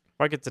say. idea.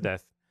 Fuck it to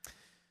death.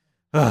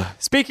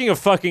 Speaking of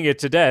fucking it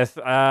to death,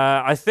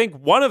 I think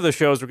one of the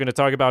shows we're going to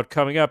talk about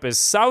coming up is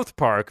South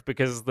Park,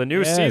 because the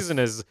new Yes. season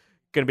is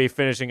going to be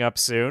finishing up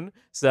soon.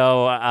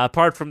 So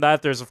apart from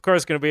that, there's of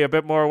course going to be a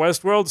bit more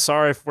Westworld.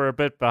 Sorry if we're a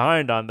bit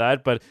behind on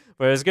that, but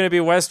there's going to be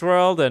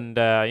Westworld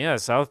and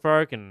South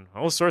Park and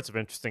all sorts of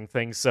interesting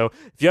things. So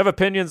if you have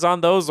opinions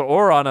on those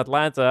or on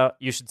Atlanta,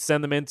 you should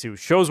send them into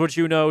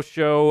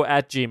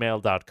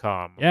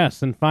showswhatyouknow@gmail.com.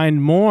 Yes, and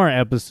find more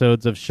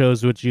episodes of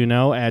Shows What You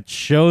Know at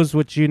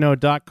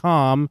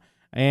showswhatyouknow.com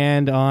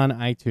and on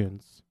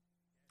iTunes.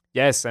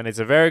 Yes, and it's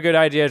a very good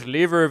idea to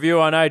leave a review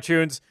on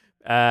iTunes.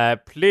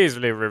 Please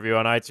leave a review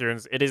on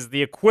iTunes. It is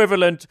the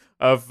equivalent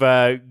of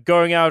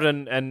going out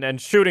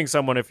and shooting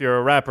someone if you're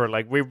a rapper.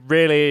 Like, we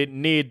really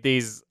need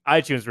these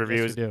iTunes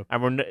reviews. we do.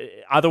 And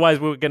otherwise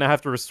we're going to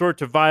have to resort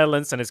to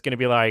violence, and it's going to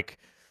be like,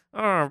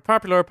 oh,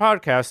 popular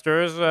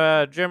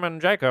podcasters, Jim and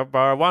Jacob,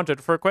 are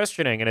wanted for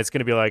questioning. And it's going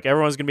to be like,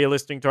 everyone's going to be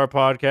listening to our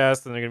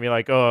podcast, and they're going to be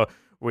like, oh,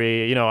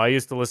 I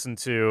used to listen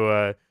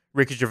to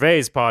Ricky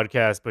Gervais'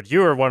 podcast, but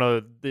you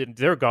are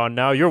they're gone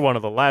now. You're one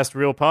of the last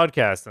real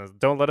podcasts, and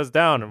don't let us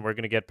down, and we're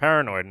going to get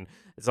paranoid, and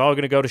it's all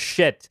going to go to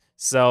shit.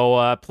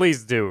 So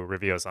please do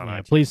review us on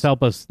iTunes. Please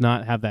help us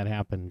not have that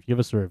happen. Give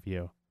us a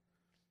review.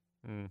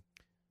 And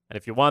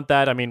if you want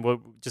that, I mean, we'll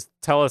just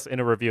tell us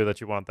in a review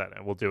that you want that,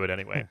 and we'll do it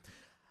anyway.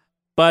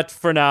 But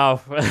for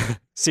now,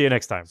 see you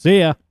next time. See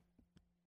ya.